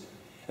Hindus.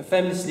 And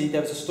famously,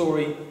 there was a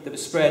story that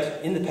was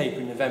spread in the paper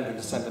in November and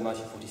December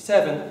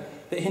 1947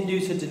 that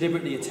Hindus had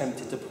deliberately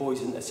attempted to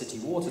poison a city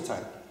water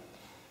tank.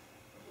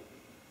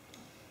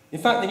 In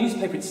fact, the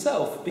newspaper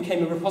itself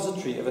became a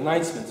repository of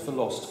announcements for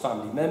lost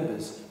family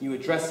members, new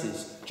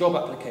addresses, job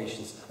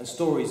applications, and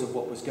stories of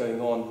what was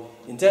going on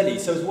in Delhi.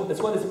 So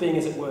as well as being,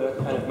 as it were,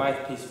 kind of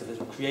mouthpiece for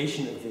the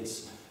creation of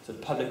this sort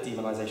of public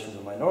demonisation of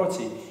the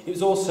minority, it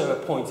was also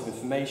a point of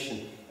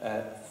information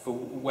for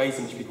ways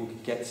in which people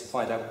could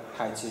find out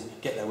how to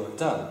get their work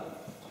done.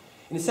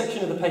 In a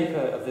section of the paper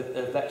of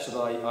the lecture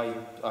that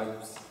I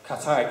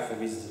cut out for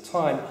reasons of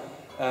time,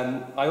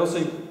 I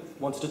also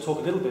wanted to talk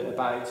a little bit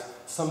about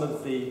some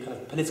of the kind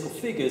of political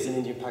figures in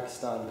India and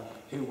Pakistan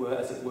who were,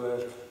 as it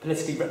were,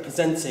 politically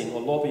representing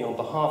or lobbying on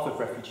behalf of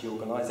refugee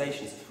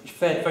organisations, which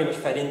very much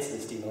fed into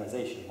this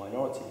demonisation of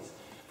minorities.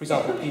 For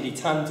example, P.D.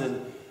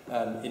 Tandon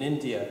in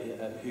India,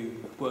 who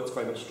worked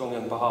very much strongly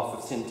on behalf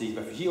of Sindhi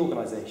refugee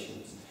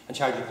organisations, and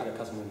Chaudhry Khalid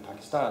Kazmi in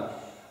Pakistan.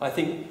 I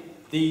think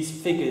these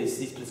figures,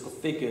 these political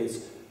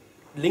figures,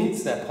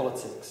 linked their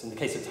politics, in the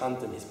case of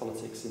Tandon, his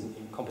politics in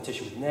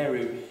competition with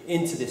Nehru,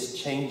 into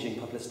this changing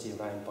publicity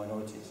around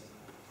minorities.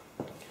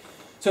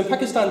 So in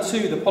Pakistan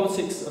too, the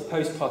politics of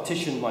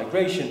post-partition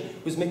migration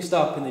was mixed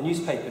up in the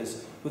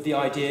newspapers with the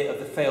idea of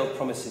the failed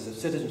promises of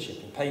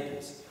citizenship in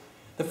papers.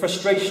 The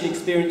frustration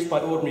experienced by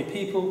ordinary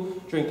people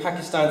during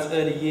Pakistan's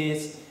early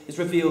years is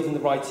revealed in the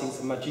writings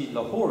of Majid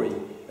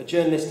Lahori, a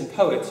journalist and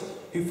poet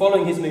who,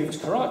 following his move to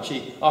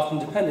Karachi after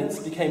independence,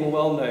 became a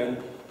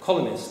well-known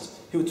columnist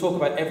who would talk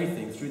about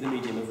everything through the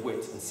medium of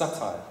wit and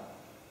satire.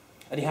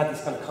 And he had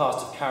this kind of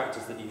cast of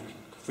characters that he could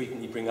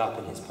frequently bring up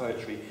in his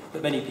poetry,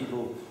 but many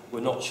people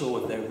were not sure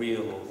whether they're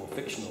real or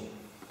fictional.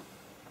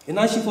 In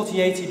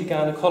 1948, he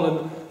began a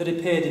column that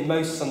appeared in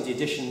most Sunday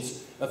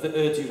editions of the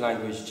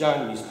Urdu-language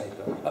Jang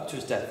newspaper, up to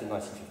his death in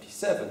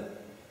 1957.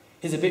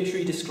 His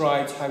obituary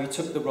described how he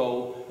took the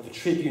role of a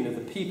tribune of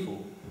the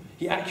people.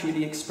 He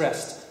accurately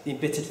expressed the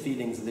embittered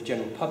feelings of the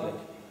general public,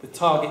 with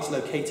targets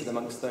located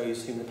amongst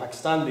those whom the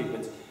Pakistan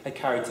movement had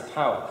carried to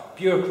power: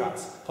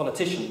 bureaucrats,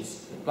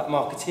 politicians, black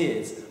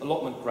marketeers,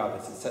 allotment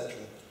grabbers, etc.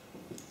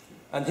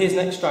 And here's an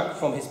extract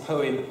from his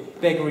poem,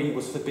 Beggary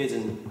Was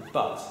Forbidden,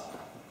 But.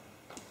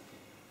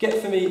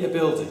 Get for me a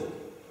building,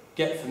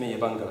 get for me a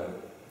bungalow.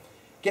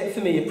 Get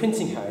for me a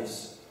printing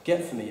house,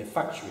 get for me a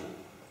factory.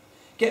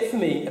 Get for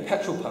me a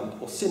petrol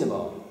pump or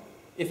cinema.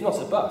 If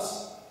not a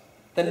bus,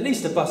 then at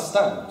least a bus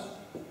stand.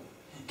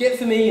 Get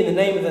for me in the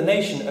name of the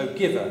nation, O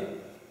giver,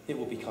 it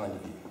will be kind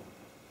of you.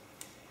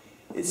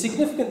 It's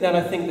significant then,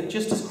 I think, that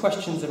just as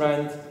questions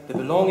around the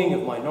belonging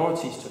of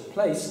minorities took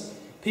place,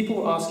 people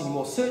were asking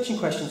more searching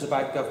questions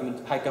about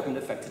government, how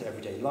government affected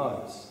everyday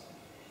lives.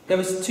 There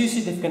were two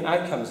significant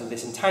outcomes of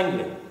this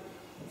entangling.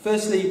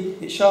 Firstly,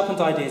 it sharpened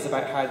ideas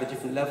about how the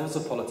different levels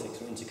of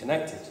politics were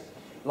interconnected.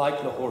 Like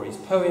Lahori's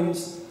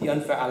poems, the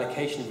unfair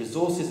allocation of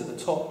resources at the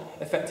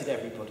top affected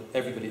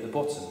everybody at the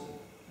bottom.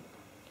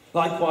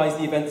 Likewise,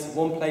 the events of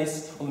one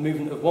place or the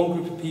movement of one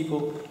group of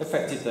people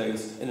affected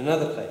those in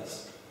another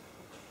place.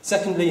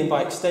 Secondly, and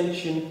by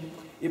extension,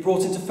 it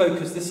brought into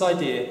focus this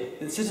idea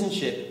that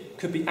citizenship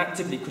could be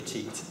actively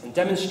critiqued and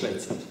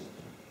demonstrated.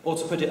 Or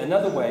to put it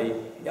another way,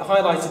 it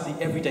highlighted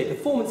the everyday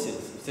performances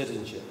of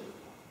citizenship.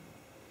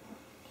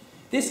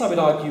 This, I would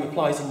argue,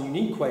 applies in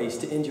unique ways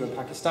to India and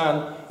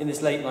Pakistan in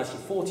this late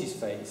 1940s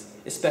phase,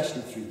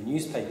 especially through the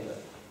newspaper.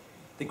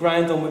 The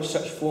ground on which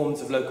such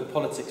forms of local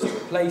politics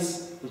took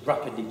place was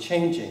rapidly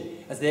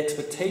changing as the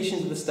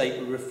expectations of the state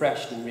were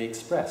refreshed and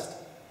re-expressed.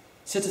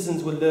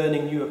 Citizens were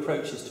learning new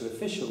approaches to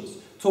officials,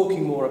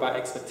 talking more about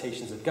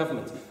expectations of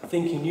government,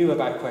 thinking new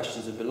about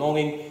questions of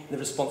belonging and the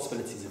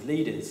responsibilities of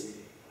leaders.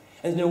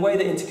 And in a way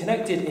that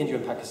interconnected India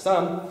and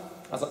Pakistan,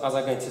 as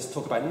I'm going to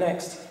talk about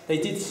next, they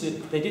did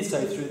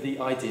so through the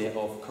idea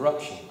of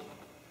corruption.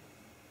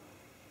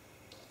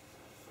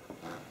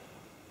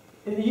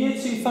 In the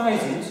year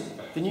 2000,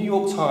 the New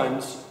York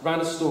Times ran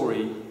a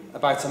story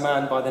about a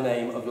man by the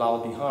name of Lal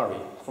Bihari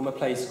from a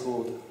place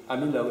called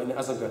Amilo in the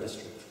Azamgarh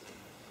district.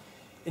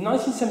 In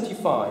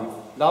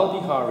 1975, Lal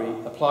Bihari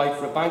applied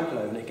for a bank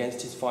loan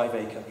against his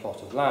 5-acre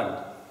plot of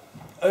land,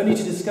 only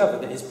to discover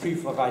that his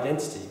proof of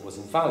identity was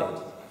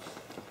invalid.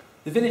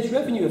 The village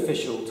revenue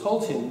official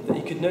told him that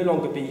he could no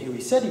longer be who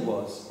he said he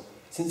was,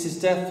 since his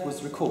death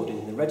was recorded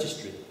in the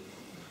registry.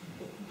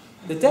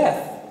 The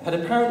death had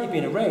apparently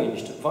been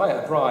arranged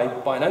via a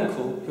bribe by an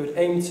uncle who had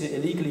aimed to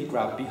illegally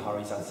grab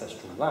Bihari's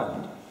ancestral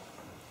land.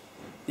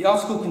 The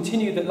article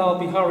continued that Lal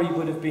Bihari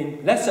would have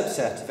been less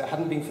upset if it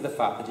hadn't been for the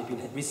fact that he'd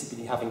been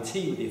recently having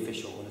tea with the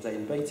official on a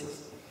daily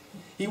basis.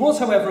 He was,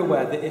 however,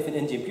 aware that if an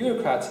Indian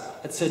bureaucrat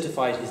had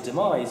certified his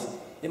demise,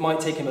 it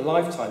might take him a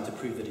lifetime to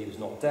prove that he was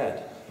not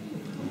dead.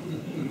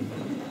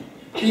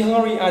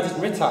 Bihari added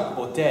Mritak,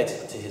 or dead,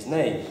 to his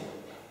name.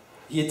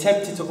 He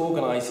attempted to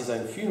organise his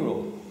own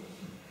funeral,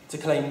 to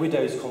claim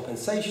widow's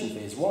compensation for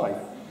his wife.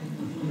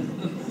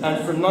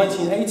 And from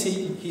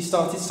 1980, he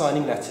started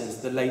signing letters,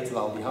 the late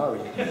Lal Bihari.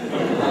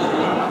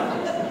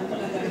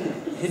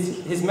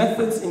 His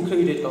methods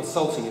included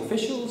assaulting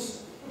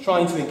officials,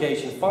 trying to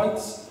engage in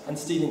fights, and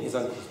stealing his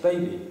uncle's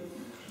baby.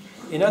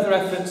 In other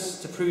efforts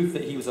to prove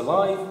that he was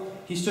alive,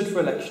 he stood for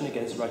election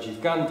against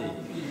Rajiv Gandhi,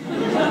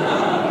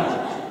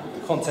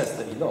 a contest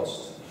that he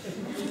lost.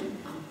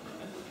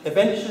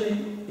 Eventually,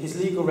 his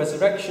legal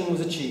resurrection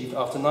was achieved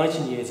after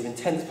 19 years of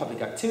intense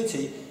public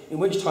activity, in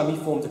which time he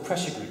formed a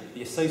pressure group,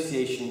 the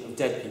Association of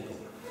Dead People,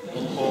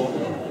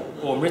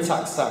 or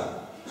Mritak Sangh,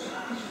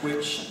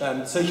 which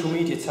social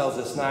media tells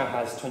us now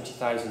has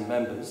 20,000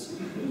 members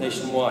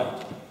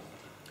nationwide.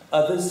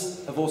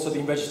 Others have also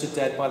been registered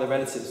dead by their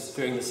relatives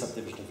fearing the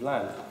subdivision of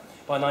land.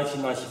 By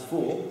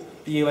 1994,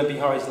 the year when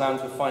Bihari's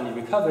lands were finally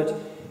recovered,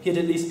 he had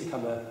at least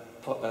become a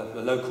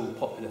local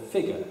popular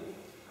figure.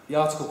 The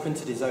article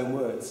printed his own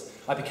words: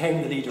 "I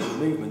became the leader of the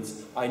movement.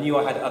 I knew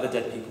I had other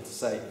dead people to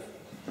save."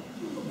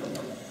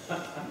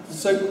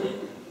 So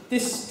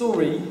this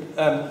story,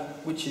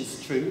 which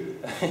is true,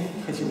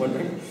 as you're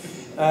wondering,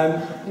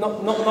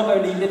 not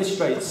only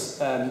illustrates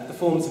the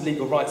forms of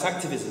legal rights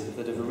activism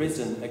that have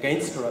arisen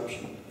against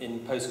corruption in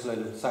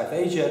post-colonial South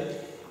Asia,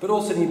 but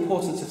also the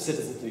importance of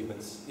citizens'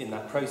 movements in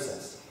that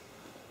process.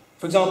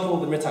 For example,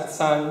 the Mritak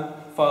Sangh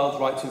filed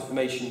right to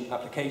information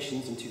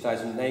applications in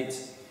 2008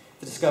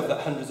 to discover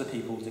that hundreds of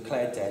people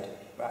declared dead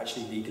were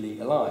actually legally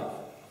alive.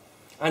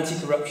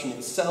 Anti-corruption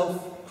itself,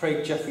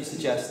 Craig Jeffrey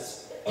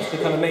suggests, has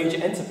become a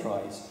major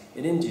enterprise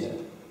in India.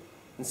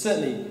 And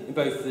certainly in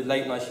both the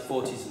late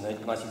 1940s and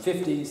the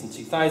 1950s and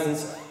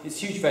 2000s, its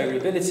huge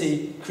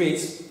variability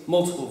creates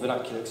multiple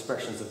vernacular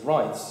expressions of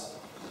rights.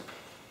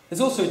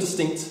 There's also a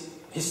distinct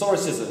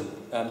historicism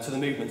to the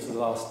movement for the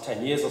last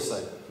 10 years or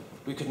so.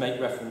 We could make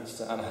reference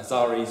to Anna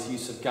Hazare's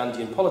use of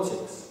Gandhian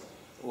politics,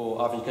 or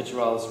Arvind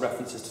Kejriwal's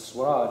references to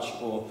Swaraj,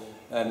 or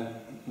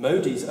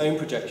Modi's own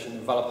projection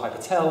of Vallabhbhai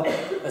Patel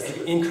as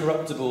the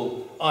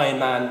incorruptible Iron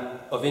Man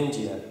of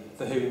India,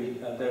 for whom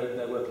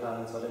there were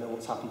plans, I don't know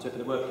what's happened to it,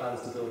 but there were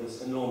plans to build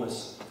this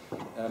enormous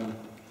kind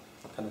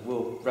of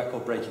world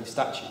record-breaking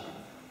statue.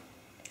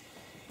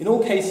 In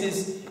all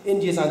cases,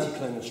 India's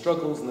anti-colonial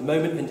struggles and the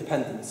moment of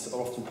independence are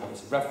often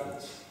points of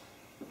reference.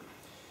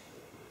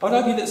 I would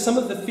argue that some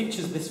of the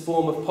features of this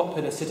form of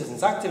popular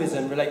citizens'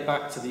 activism relate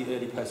back to the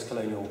early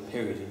post-colonial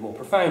period in more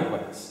profound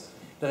ways.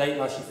 The late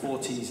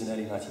 1940s and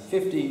early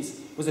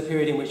 1950s was a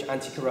period in which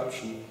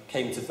anti-corruption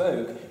came to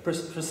vogue,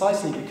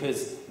 precisely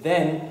because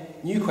then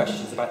new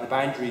questions about the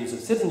boundaries of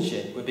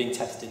citizenship were being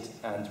tested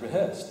and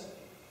rehearsed.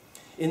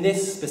 In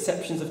this,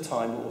 perceptions of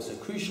time were also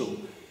crucial.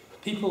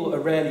 People are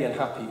rarely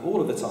unhappy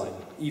all of the time,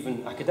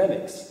 even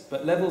academics,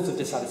 but levels of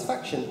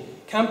dissatisfaction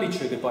can be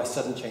triggered by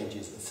sudden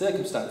changes in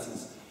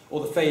circumstances, or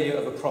the failure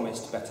of a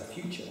promised better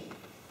future.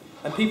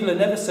 And people are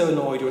never so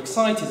annoyed or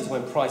excited as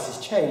when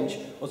prices change,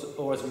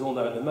 or as we all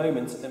know at the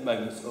moment, at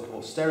moments of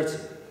austerity.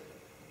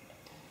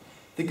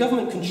 The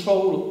government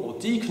control or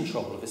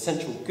decontrol of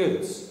essential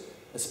goods,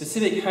 a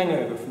specific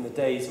hangover from the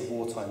days of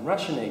wartime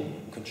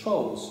rationing and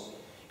controls,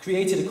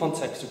 created a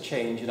context of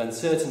change and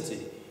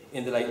uncertainty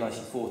in the late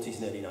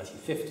 1940s and early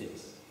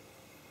 1950s.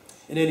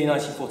 In early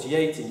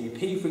 1948, in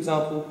UP, for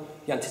example,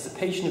 the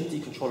anticipation of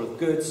decontrol of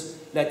goods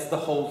led to the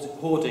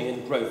hoarding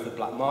and growth of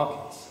black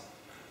markets.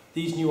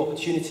 These new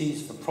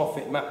opportunities for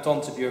profit mapped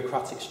onto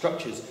bureaucratic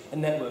structures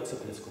and networks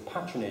of political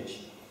patronage.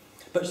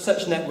 But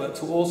such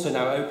networks were also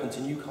now open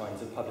to new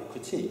kinds of public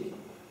critique.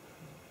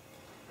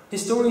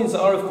 Historians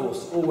are, of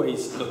course,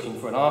 always looking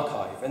for an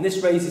archive, and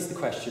this raises the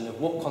question of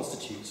what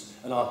constitutes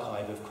an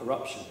archive of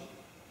corruption.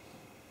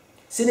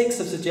 Cynics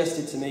have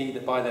suggested to me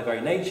that by their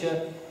very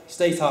nature,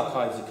 state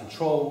archives are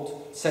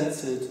controlled,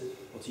 censored,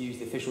 or to use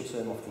the official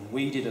term, often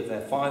weeded of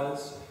their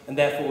files, and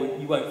therefore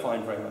you won't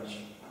find very much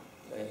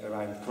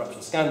around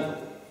corruption scandal.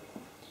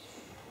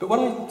 But when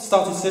I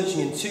started searching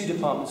in two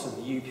departments of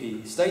the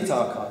UP State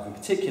Archive in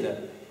particular,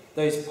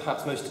 those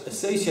perhaps most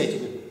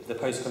associated with the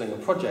post-colonial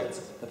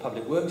project, the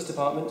Public Works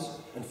Department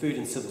and Food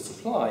and Civil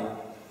Supply,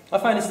 I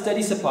found a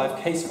steady supply of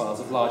case files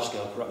of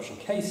large-scale corruption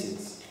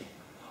cases.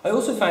 I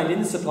also found in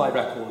the supply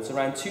records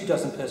around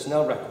 24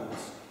 personnel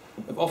records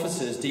of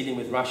officers dealing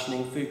with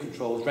rationing, food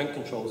controls, rent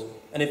controls,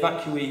 and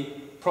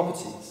evacuee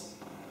properties.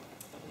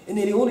 In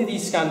nearly all of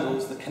these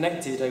scandals that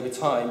connected over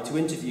time to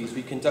interviews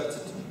we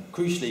conducted,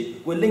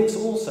 crucially, were links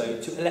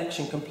also to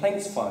election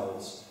complaints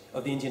files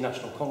of the Indian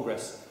National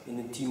Congress in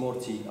the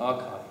Timurti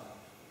archive.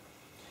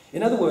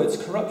 In other words,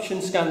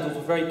 corruption scandals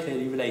were very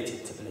clearly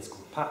related to political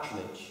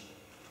patronage.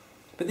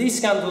 But these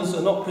scandals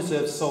are not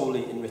preserved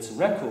solely in written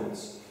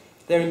records.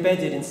 They're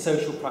embedded in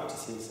social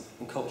practices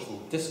and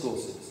cultural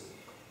discourses.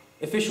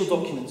 Official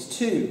documents,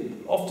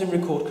 too, often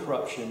record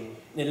corruption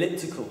in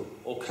elliptical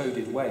or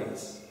coded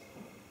ways.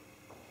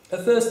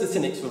 At first, the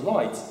cynics were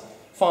right.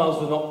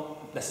 Files were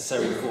not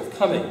necessarily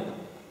forthcoming.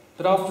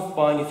 But after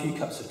buying a few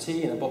cups of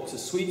tea and a box of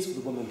sweets for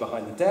the woman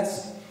behind the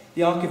desk,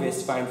 the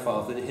archivist found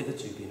files that had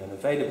hitherto been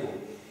unavailable.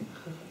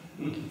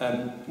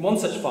 One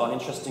such file,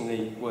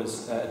 interestingly,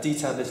 was a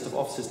detailed list of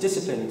officers'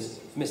 disciplines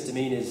for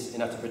misdemeanours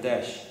in Uttar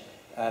Pradesh,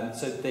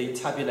 So they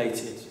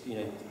tabulated,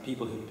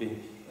 people who'd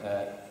been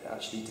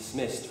actually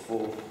dismissed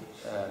for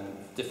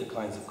different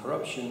kinds of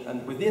corruption,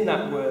 and within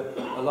that were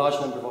a large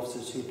number of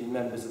officers who'd been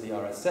members of the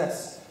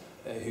RSS,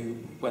 who,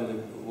 when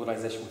the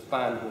organisation was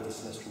banned, were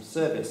dismissed from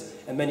service,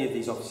 and many of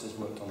these officers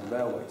worked on the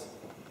railways.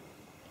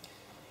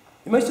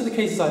 In most of the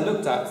cases I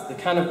looked at, the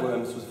can of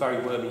worms was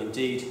very wormy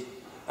indeed,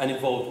 and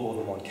involved more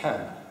than one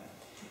can.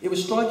 It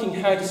was striking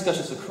how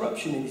discussions of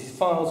corruption in these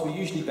files were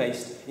usually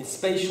based in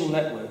spatial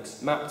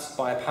networks mapped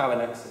by a power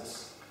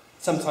nexus,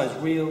 sometimes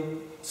real,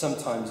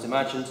 sometimes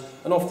imagined,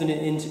 and often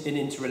in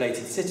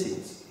interrelated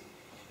cities.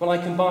 When I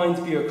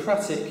combined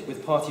bureaucratic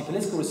with party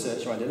political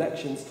research around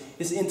elections,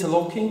 this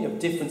interlocking of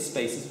different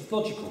spaces was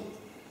logical.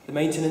 The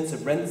maintenance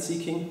of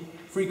rent-seeking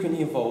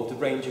frequently involved a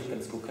range of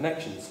political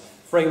connections,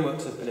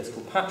 frameworks of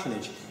political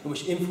patronage in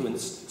which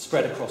influence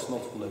spread across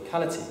multiple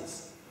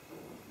localities.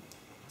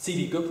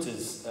 C.V.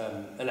 Gupta's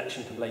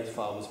election complaint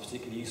file was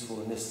particularly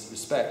useful in this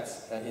respect,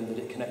 in that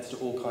it connects to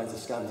all kinds of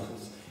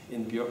scandals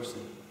in bureaucracy.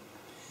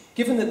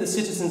 Given that the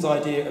citizens'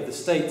 idea of the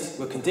state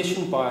were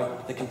conditioned by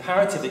the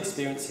comparative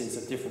experiences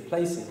of different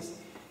places,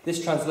 this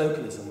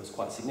translocalism was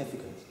quite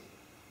significant.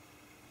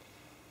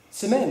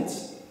 Cement,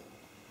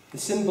 the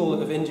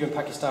symbol of India and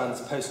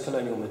Pakistan's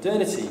post-colonial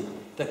modernity,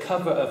 the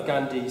cover of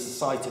Gandhi's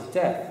Site of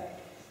Death,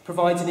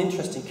 provides an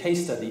interesting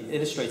case study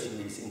illustrating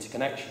these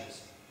interconnections.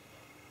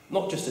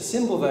 Not just a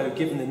symbol, though,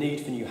 given the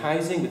need for new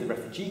housing with the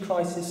refugee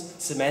crisis,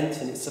 cement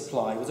and its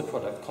supply was a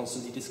product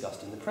constantly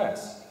discussed in the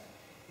press.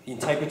 The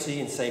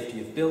integrity and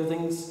safety of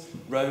buildings,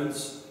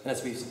 roads, and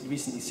as we've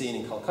recently seen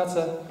in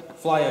Calcutta,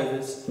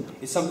 flyovers,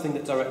 is something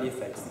that directly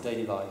affects the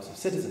daily lives of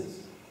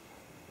citizens.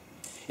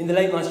 In the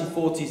late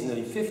 1940s and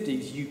early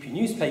 50s, UP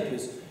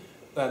newspapers,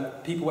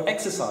 people were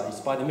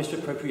exercised by the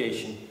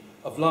misappropriation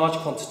of large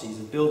quantities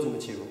of building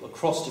material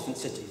across different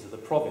cities of the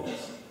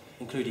province,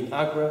 including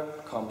Agra,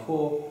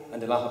 Kanpur,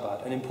 and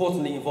Allahabad, and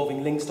importantly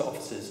involving links to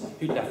officers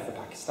who'd left for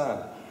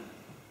Pakistan.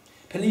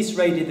 Police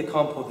raided the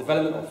Kanpur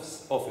Development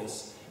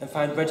Office and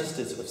found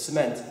registers of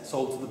cement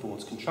sold to the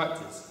board's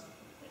contractors.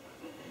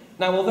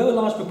 Now, although a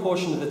large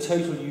proportion of the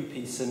total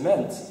UP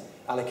cement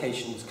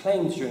allocation was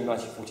claimed during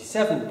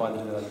 1947 by the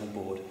Development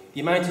Board,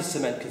 the amount of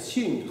cement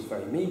consumed was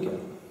very meagre.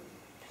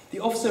 The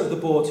officer of the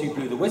board who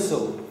blew the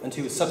whistle, and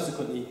who was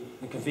subsequently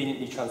and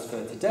conveniently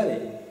transferred to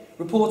Delhi,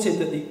 reported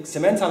that the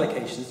cement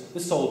allocations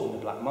were sold in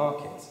the black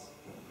market.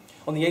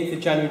 On the 8th of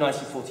January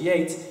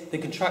 1948, the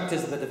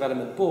contractors of the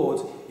Development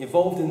Board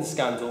involved in the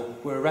scandal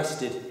were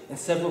arrested and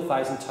several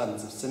thousand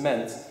tonnes of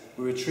cement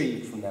were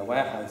retrieved from their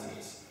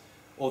warehouses,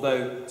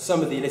 although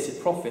some of the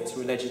illicit profits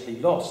were allegedly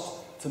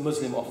lost to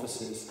Muslim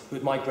officers who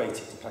had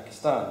migrated to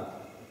Pakistan.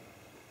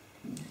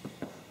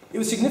 It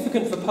was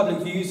significant for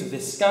public views of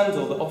this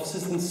scandal that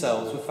officers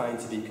themselves were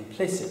found to be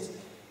complicit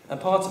and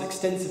part of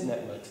extensive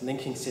networks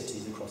linking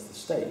cities across the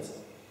state.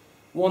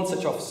 One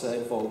such officer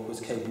involved was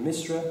K.B.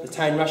 Misra, the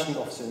town rationing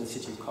officer in the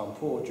city of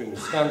Kanpur during the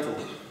scandal,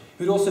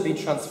 who had also been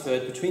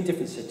transferred between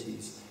different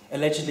cities,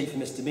 allegedly for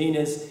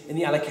misdemeanours in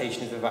the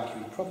allocation of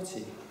evacuated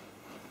property.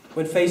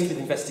 When faced with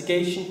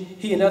investigation,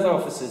 he and other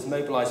officers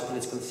mobilised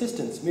political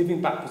assistance,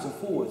 moving backwards and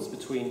forwards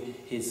between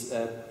his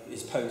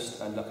post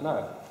and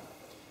Lucknow.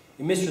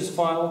 In Misra's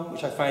file,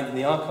 which I found in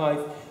the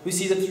archive, we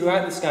see that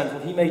throughout the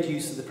scandal he made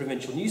use of the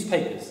provincial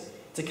newspapers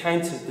to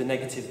counter the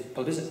negative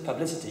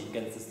publicity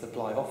against the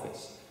supply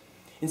office.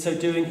 In so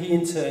doing, he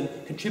in turn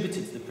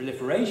contributed to the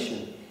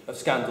proliferation of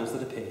scandals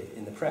that appeared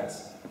in the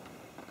press.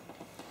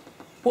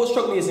 What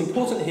struck me as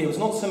important here was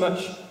not so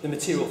much the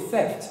material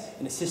theft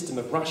in a system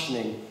of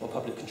rationing or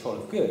public control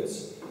of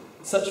goods.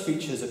 Such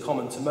features are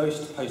common to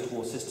most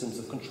post-war systems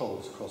of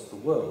controls across the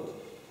world.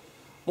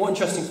 More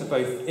interesting for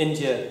both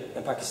India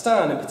and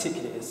Pakistan, and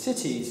particularly its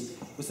cities,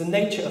 was the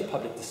nature of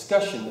public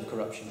discussion of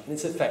corruption and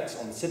its effects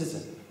on the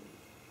citizen.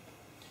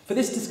 For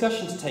this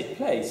discussion to take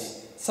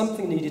place,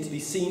 something needed to be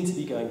seen to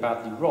be going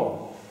badly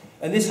wrong,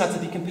 and this had to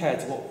be compared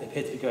to what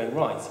appeared to be going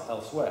right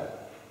elsewhere.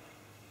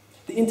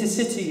 The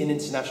intercity and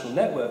international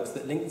networks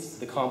that linked to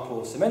the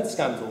Kanpur cement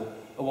scandal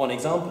are one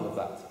example of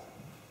that.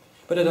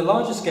 But at a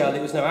larger scale,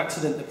 it was no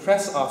accident that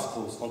press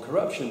articles on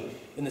corruption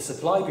in the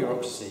supply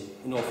bureaucracy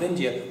in North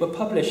India were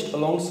published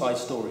alongside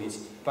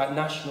stories about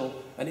national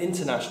and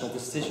international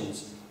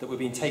decisions that were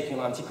being taken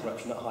on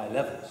anti-corruption at higher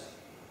levels.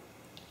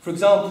 For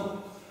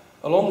example,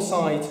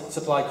 alongside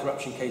supply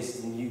corruption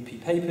cases in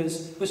UP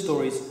papers were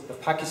stories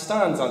of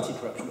Pakistan's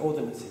anti-corruption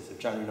ordinances of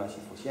January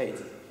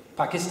 1948,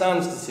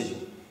 Pakistan's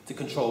decision to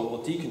control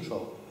or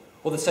decontrol,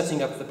 or the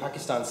setting up of the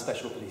Pakistan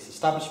Special Police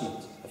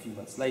Establishment a few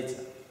months later.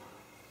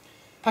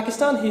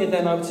 Pakistan here,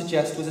 then, I would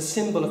suggest, was a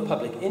symbol of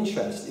public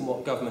interest in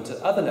what government at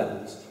other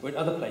levels or in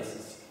other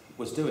places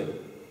was doing.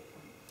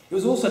 It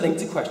was also linked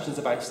to questions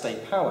about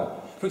state power.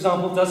 For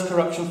example, does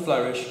corruption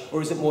flourish,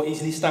 or is it more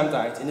easily stamped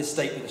out in a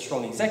state with a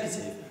strong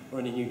executive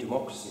or in a new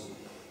democracy?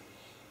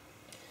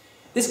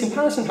 This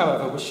comparison,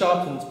 however, was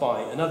sharpened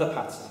by another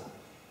pattern: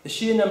 the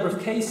sheer number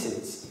of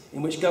cases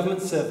in which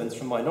government servants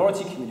from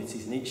minority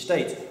communities in each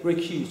state were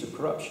accused of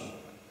corruption.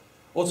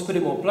 Or to put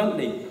it more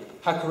bluntly,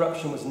 how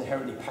corruption was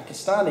inherently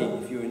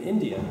Pakistani if you were in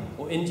India,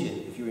 or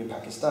Indian if you were in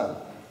Pakistan.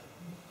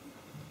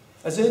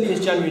 As early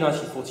as January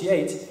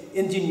 1948,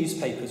 Indian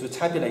newspapers were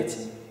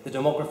tabulating the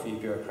demography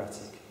of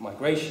bureaucratic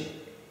migration.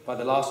 By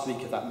the last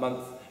week of that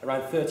month,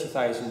 around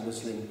 30,000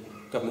 Muslim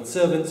government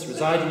servants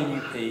residing in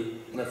UP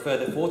and a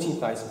further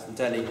 14,000 from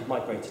Delhi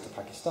migrated to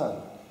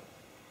Pakistan.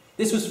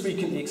 This was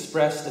frequently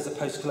expressed as a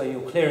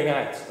post-colonial clearing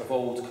out of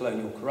old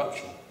colonial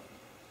corruption.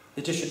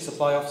 The district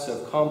supply officer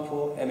of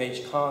Kanpur,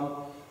 M.H. Khan,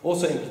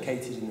 also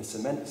implicated in the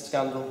cement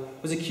scandal,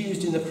 was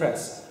accused in the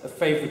press of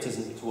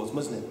favouritism towards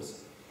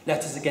Muslims.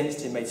 Letters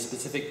against him made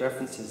specific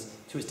references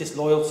to his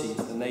disloyalty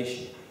to the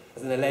nation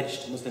as an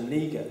alleged Muslim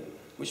leaguer,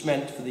 which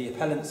meant for the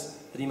appellants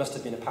that he must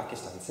have been a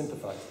Pakistan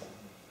sympathiser,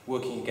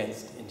 working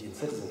against Indian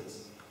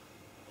citizens.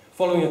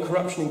 Following a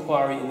corruption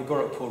inquiry in the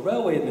Gorakhpur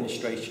Railway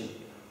Administration,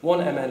 one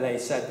MLA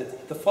said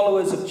that the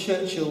followers of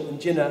Churchill and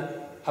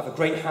Jinnah have a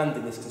great hand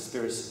in this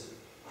conspiracy.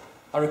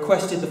 I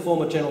requested the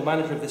former general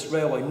manager of this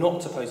railway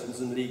not to post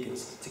Muslim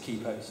leaguers to key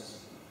posts.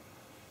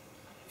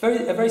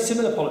 A very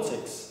similar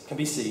politics can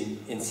be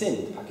seen in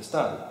Sindh,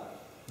 Pakistan.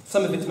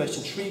 Some of its most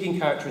intriguing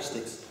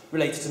characteristics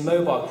related to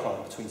mobile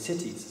crime between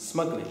cities,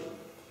 smuggling.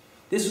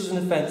 This was an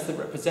offence that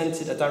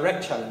represented a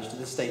direct challenge to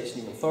the state's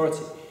new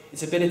authority,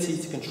 its ability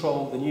to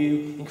control the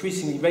new,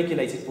 increasingly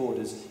regulated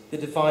borders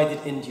that divided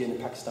Indian and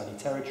Pakistani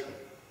territory.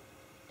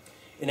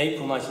 In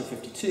April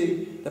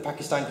 1952, the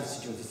Pakistan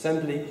Constituent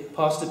Assembly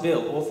passed a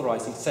bill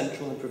authorising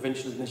central and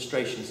provincial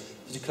administrations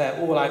to declare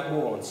all-out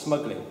war on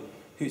smuggling,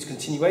 whose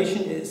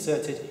continuation, it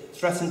asserted,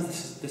 threatened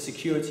the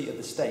security of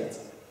the state.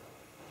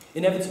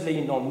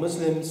 Inevitably,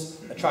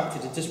 non-Muslims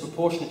attracted a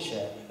disproportionate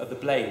share of the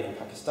blame in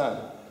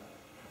Pakistan.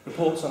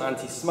 Reports on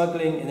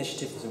anti-smuggling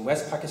initiatives in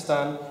West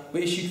Pakistan were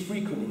issued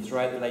frequently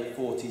throughout the late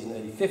 40s and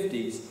early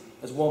 50s,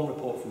 as one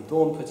report from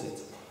Dawn put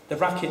it. The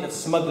racket of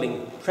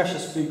smuggling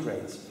precious food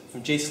grains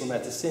from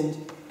Jaisalmer to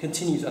Sindh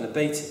continues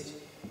unabated,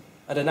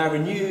 and are now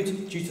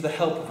renewed due to the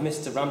help of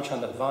Mr.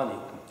 Ramchand Advani,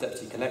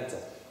 Deputy Collector,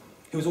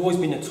 who has always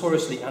been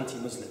notoriously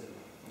anti-Muslim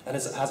and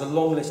has a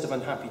long list of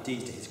unhappy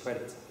deeds to his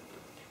credit.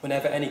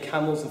 Whenever any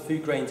camels and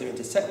food grains are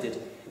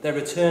intercepted, they're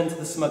returned to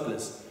the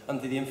smugglers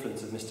under the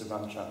influence of Mr.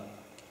 Ramchand.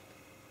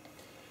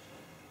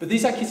 But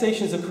these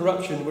accusations of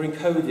corruption were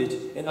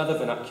encoded in other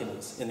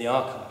vernaculars in the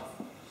archive.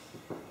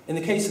 In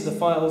the case of the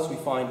files, we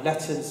find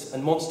letters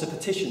and monster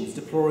petitions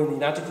deploring the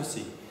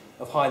inadequacy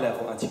of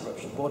high-level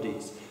anti-corruption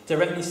bodies,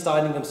 directly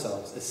styling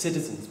themselves as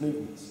citizens'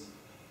 movements.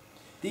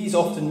 These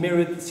often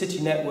mirrored the city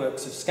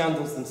networks of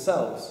scandals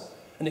themselves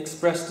and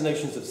expressed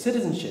notions of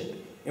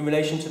citizenship in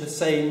relation to the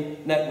same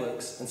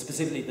networks and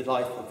specifically the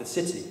life of the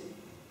city.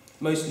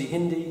 Mostly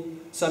Hindi,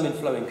 some in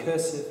flowing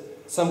cursive,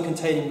 some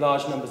containing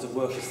large numbers of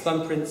workers'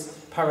 thumbprints,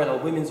 parallel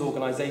women's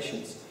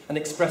organisations, and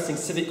expressing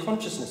civic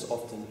consciousness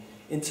often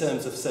in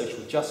terms of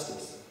social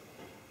justice.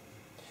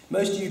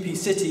 Most UP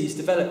cities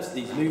developed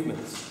these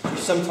movements, which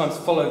sometimes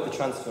followed the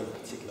transfer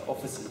of particular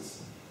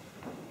offices.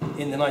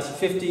 In the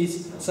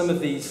 1950s, some of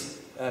these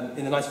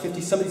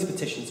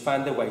petitions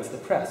found their way to the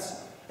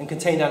press and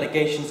contained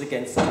allegations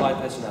against supply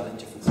personnel in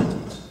different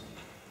cities.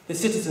 The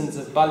citizens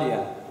of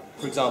Balia,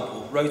 for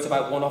example, wrote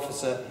about one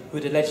officer who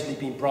had allegedly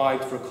been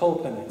bribed for a coal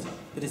permit,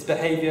 that his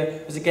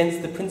behaviour was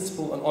against the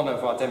principle and honour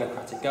of our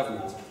democratic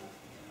government.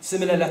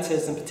 Similar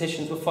letters and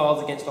petitions were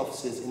filed against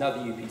officers in other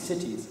UP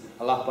cities,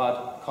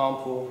 Allahabad,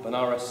 Kanpur,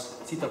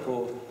 Banaras,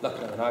 Sitapur,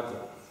 Lucknow and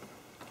Agra.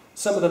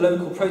 Some of the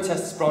local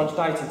protests branched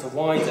out into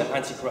wider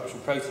anti-corruption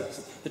protests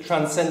that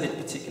transcended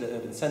particular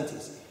urban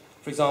centres.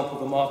 For example,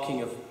 the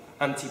marking of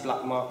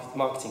Anti-Black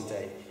Marketing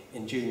Day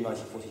in June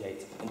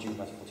 1948 and June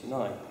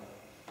 1949.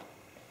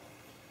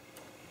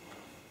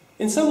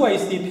 In some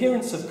ways, the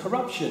appearance of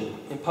corruption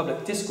in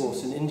public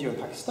discourse in India and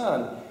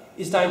Pakistan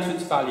is down to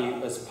its value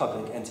as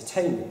public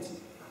entertainment.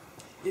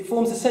 It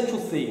forms a central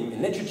theme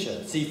in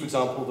literature. See, for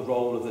example, the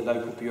role of the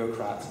local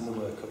bureaucrat in the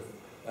work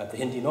of the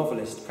Hindi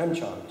novelist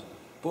Premchand,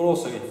 but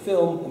also in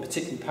film, and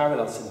particularly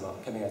parallel cinema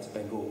coming out of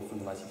Bengal from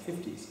the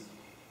 1950s.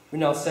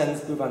 Rinal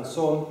Sen's Bhuvan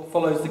Sohn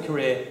follows the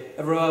career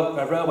of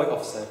a railway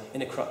officer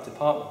in a corrupt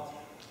department.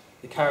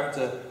 The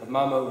character of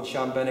Mamo in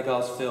Shyam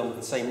Benegal's film of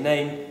the same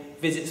name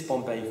visits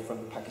Bombay from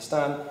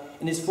Pakistan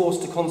and is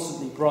forced to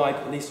constantly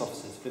bribe police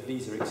officers for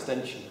visa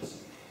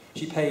extensions.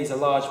 She pays a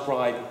large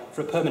bribe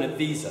for a permanent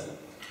visa,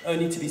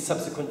 only to be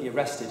subsequently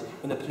arrested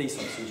when the police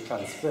officer is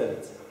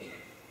transferred.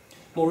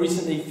 More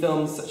recently,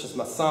 films such as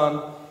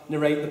Masan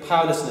narrate the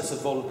powerlessness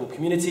of vulnerable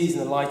communities in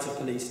the light of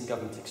police and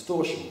government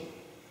extortion.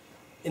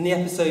 In the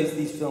episodes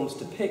these films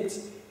depict,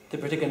 the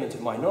predicament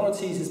of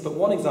minorities is but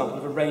one example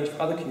of a range of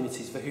other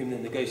communities for whom the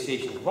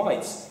negotiation of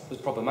rights was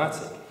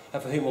problematic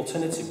and for whom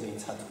alternative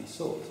means had to be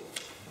sought.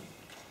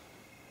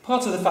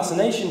 Part of the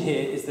fascination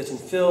here is that in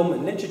film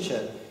and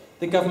literature,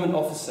 the government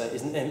officer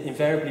is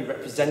invariably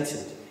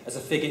represented as a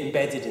figure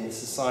embedded in the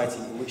society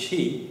in which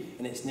he,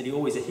 and it's nearly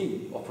always a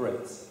he,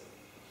 operates.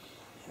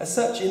 As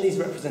such, in these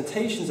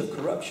representations of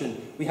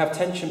corruption, we have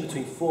tension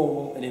between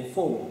formal and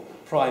informal,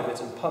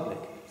 private and public,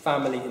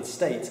 family and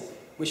state,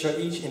 which are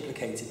each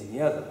implicated in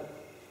the other.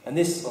 And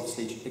this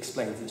obviously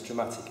explains its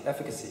dramatic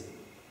efficacy.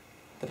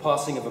 The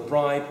passing of a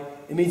bribe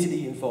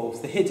immediately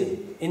involves the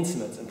hidden,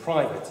 intimate and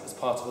private as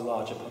part of a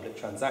larger public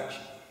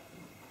transaction.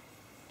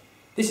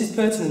 This is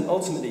pertinent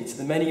ultimately to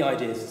the many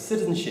ideas of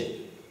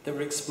citizenship that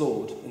were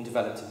explored and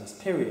developed in this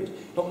period,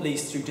 not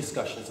least through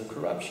discussions of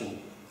corruption.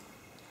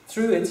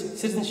 Through it,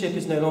 citizenship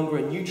is no longer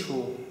a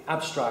neutral,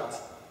 abstract,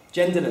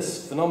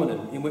 genderless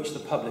phenomenon in which the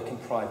public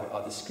and private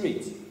are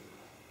discrete.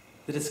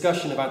 The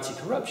discussion of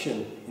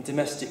anti-corruption in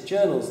domestic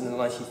journals in the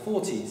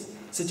 1940s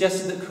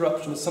suggested that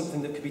corruption was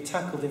something that could be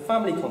tackled in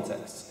family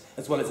contexts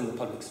as well as in the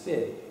public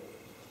sphere.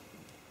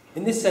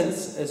 In this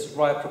sense, as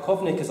Raya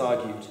Prokovnik has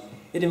argued,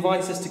 it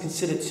invites us to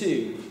consider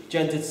too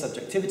gendered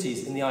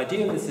subjectivities in the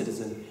idea of the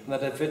citizen and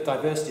the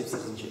diversity of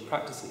citizenship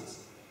practices.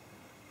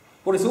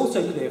 What is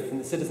also clear from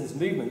the citizens'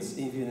 movements,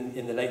 even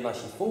in the late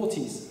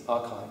 1940s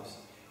archives,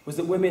 was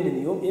that women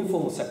in the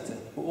informal sector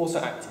were also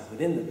active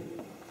within them.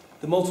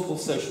 The multiple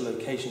social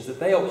locations that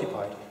they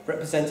occupied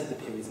represented the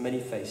periods many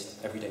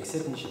faced everyday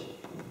citizenship.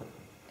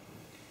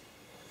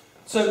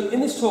 So in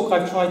this talk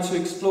I've tried to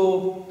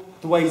explore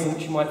the ways in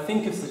which you might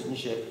think of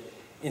citizenship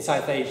in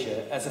South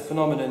Asia as a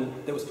phenomenon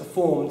that was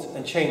performed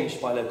and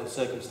changed by local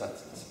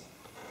circumstances.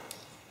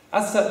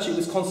 As such, it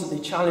was constantly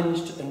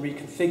challenged and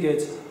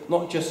reconfigured,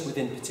 not just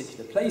within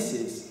particular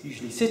places,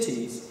 usually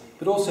cities,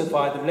 but also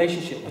via the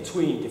relationship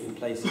between different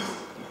places.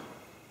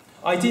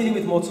 Ideally,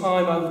 with more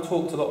time, I would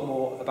talk a lot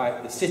more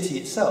about the city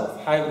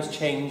itself, how it was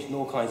changed in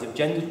all kinds of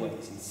gendered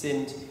ways, in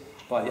Sindh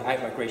by the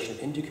out-migration of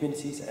Hindu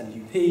communities, and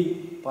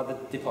UP by the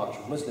departure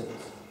of Muslims.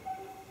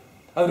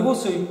 I would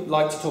also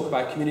like to talk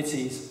about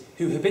communities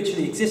who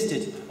habitually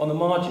existed on the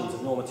margins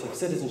of normative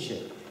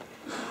citizenship.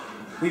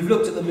 We've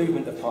looked at the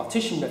movement of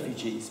partition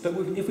refugees, but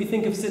if we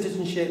think of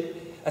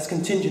citizenship as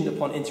contingent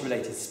upon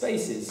interrelated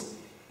spaces,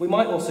 we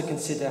might also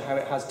consider how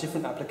it has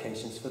different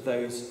applications for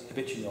those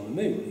habitually on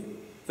the move,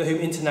 for whom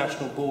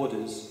international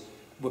borders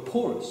were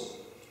porous.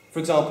 For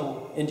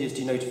example, India's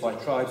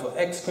denotified tribes or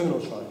ex-criminal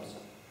tribes.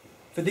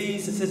 For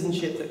these, a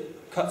citizenship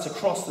that cuts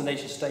across the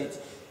nation-state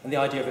and the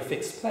idea of a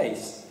fixed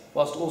place,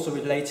 whilst also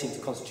relating to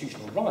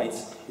constitutional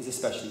rights, is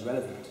especially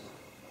relevant.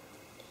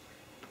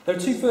 There are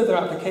two further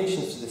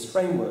applications to this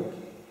framework.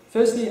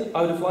 Firstly,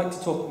 I would have liked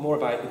to talk more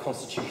about the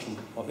Constitution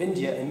of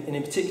India, and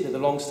in particular the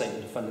long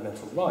statement of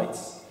fundamental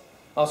rights.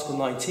 Article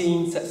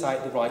 19 sets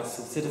out the rights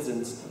of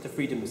citizens to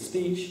freedom of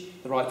speech,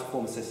 the right to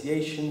form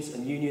associations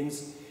and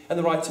unions, and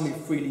the right to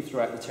move freely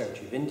throughout the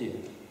territory of India.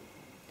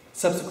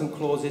 Subsequent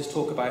clauses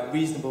talk about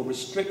reasonable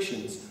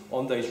restrictions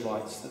on those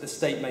rights that the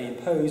state may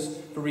impose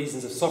for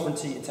reasons of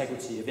sovereignty,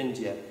 integrity of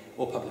India,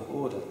 or public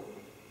order.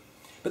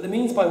 But the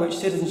means by which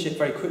citizenship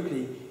very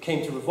quickly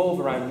came to revolve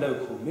around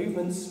local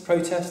movements,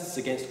 protests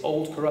against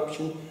old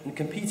corruption, and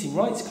competing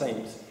rights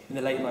claims in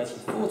the late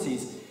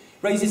 1940s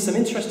raises some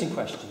interesting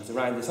questions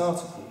around this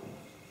article.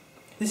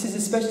 This is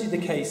especially the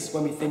case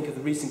when we think of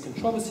the recent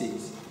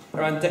controversies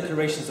around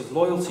declarations of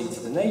loyalty to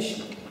the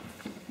nation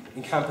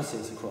in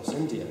campuses across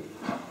India.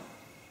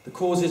 The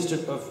causes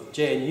of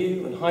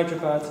JNU and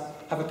Hyderabad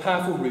have a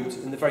powerful root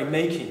in the very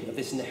making of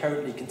this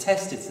inherently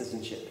contested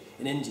citizenship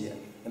in India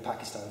and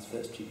Pakistan's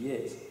first few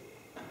years.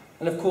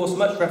 And of course,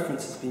 much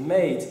reference has been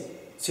made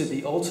to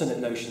the alternate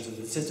notions of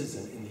the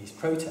citizen in these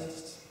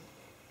protests.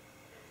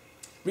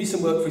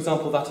 Recent work, for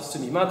example, that of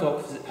Sumi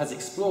Madhok, has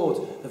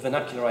explored the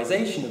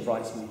vernacularization of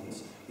rights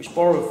movements, which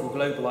borrow from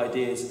global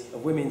ideas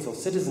of women's or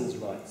citizens'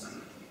 rights.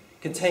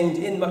 Contained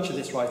in much of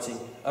this writing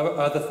are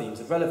other themes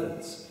of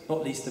relevance,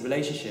 not least the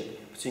relationship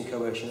between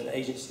coercion and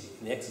agency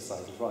in the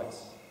exercise of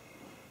rights.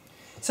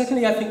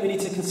 Secondly, I think we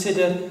need to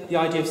consider the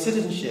idea of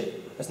citizenship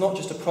as not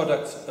just a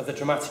product of the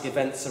dramatic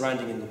events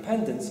surrounding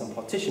independence and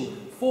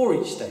partition for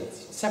each state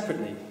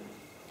separately.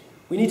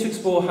 We need to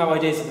explore how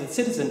ideas of the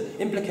citizen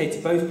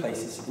implicated both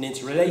places in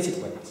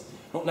interrelated ways,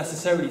 not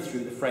necessarily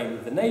through the frame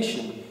of the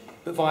nation,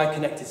 but via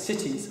connected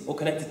cities or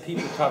connected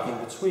people travelling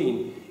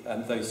between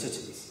those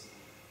cities.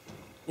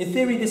 In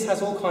theory, this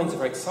has all kinds of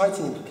very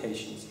exciting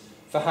implications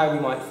for how we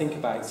might think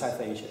about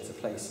South Asia as a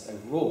place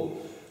overall,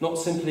 not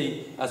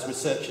simply as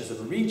researchers of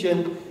a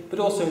region, but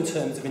also in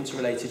terms of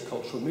interrelated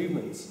cultural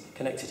movements,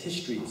 connected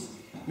histories,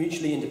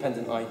 mutually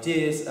independent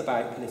ideas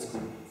about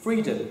political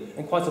freedom,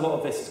 and quite a lot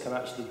of this has come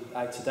actually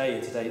out today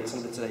in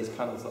some of today's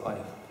panels that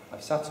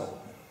I've sat on.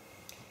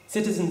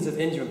 Citizens of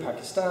India and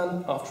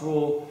Pakistan, after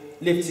all,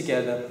 live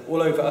together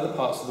all over other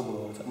parts of the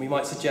world, and we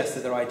might suggest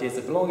that their ideas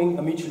of belonging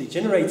are mutually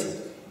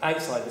generated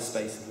outside the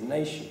space of the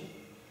nation.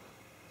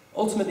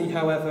 Ultimately,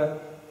 however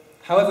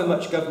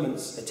much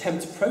governments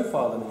attempt to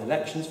profile them in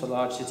elections for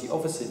large city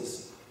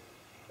offices,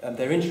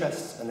 their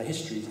interests and their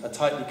histories are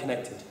tightly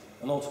connected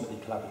and ultimately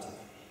collaborative.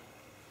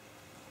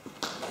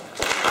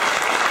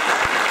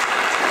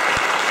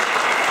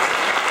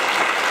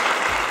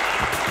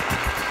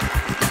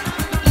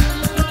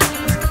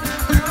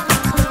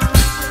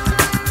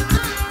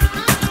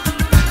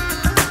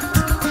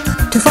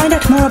 To find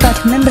out more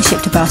about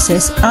membership to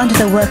BASAS and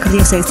the work of the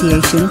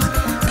association,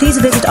 please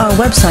visit our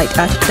website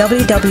at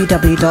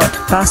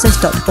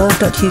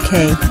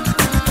www.basas.org.uk.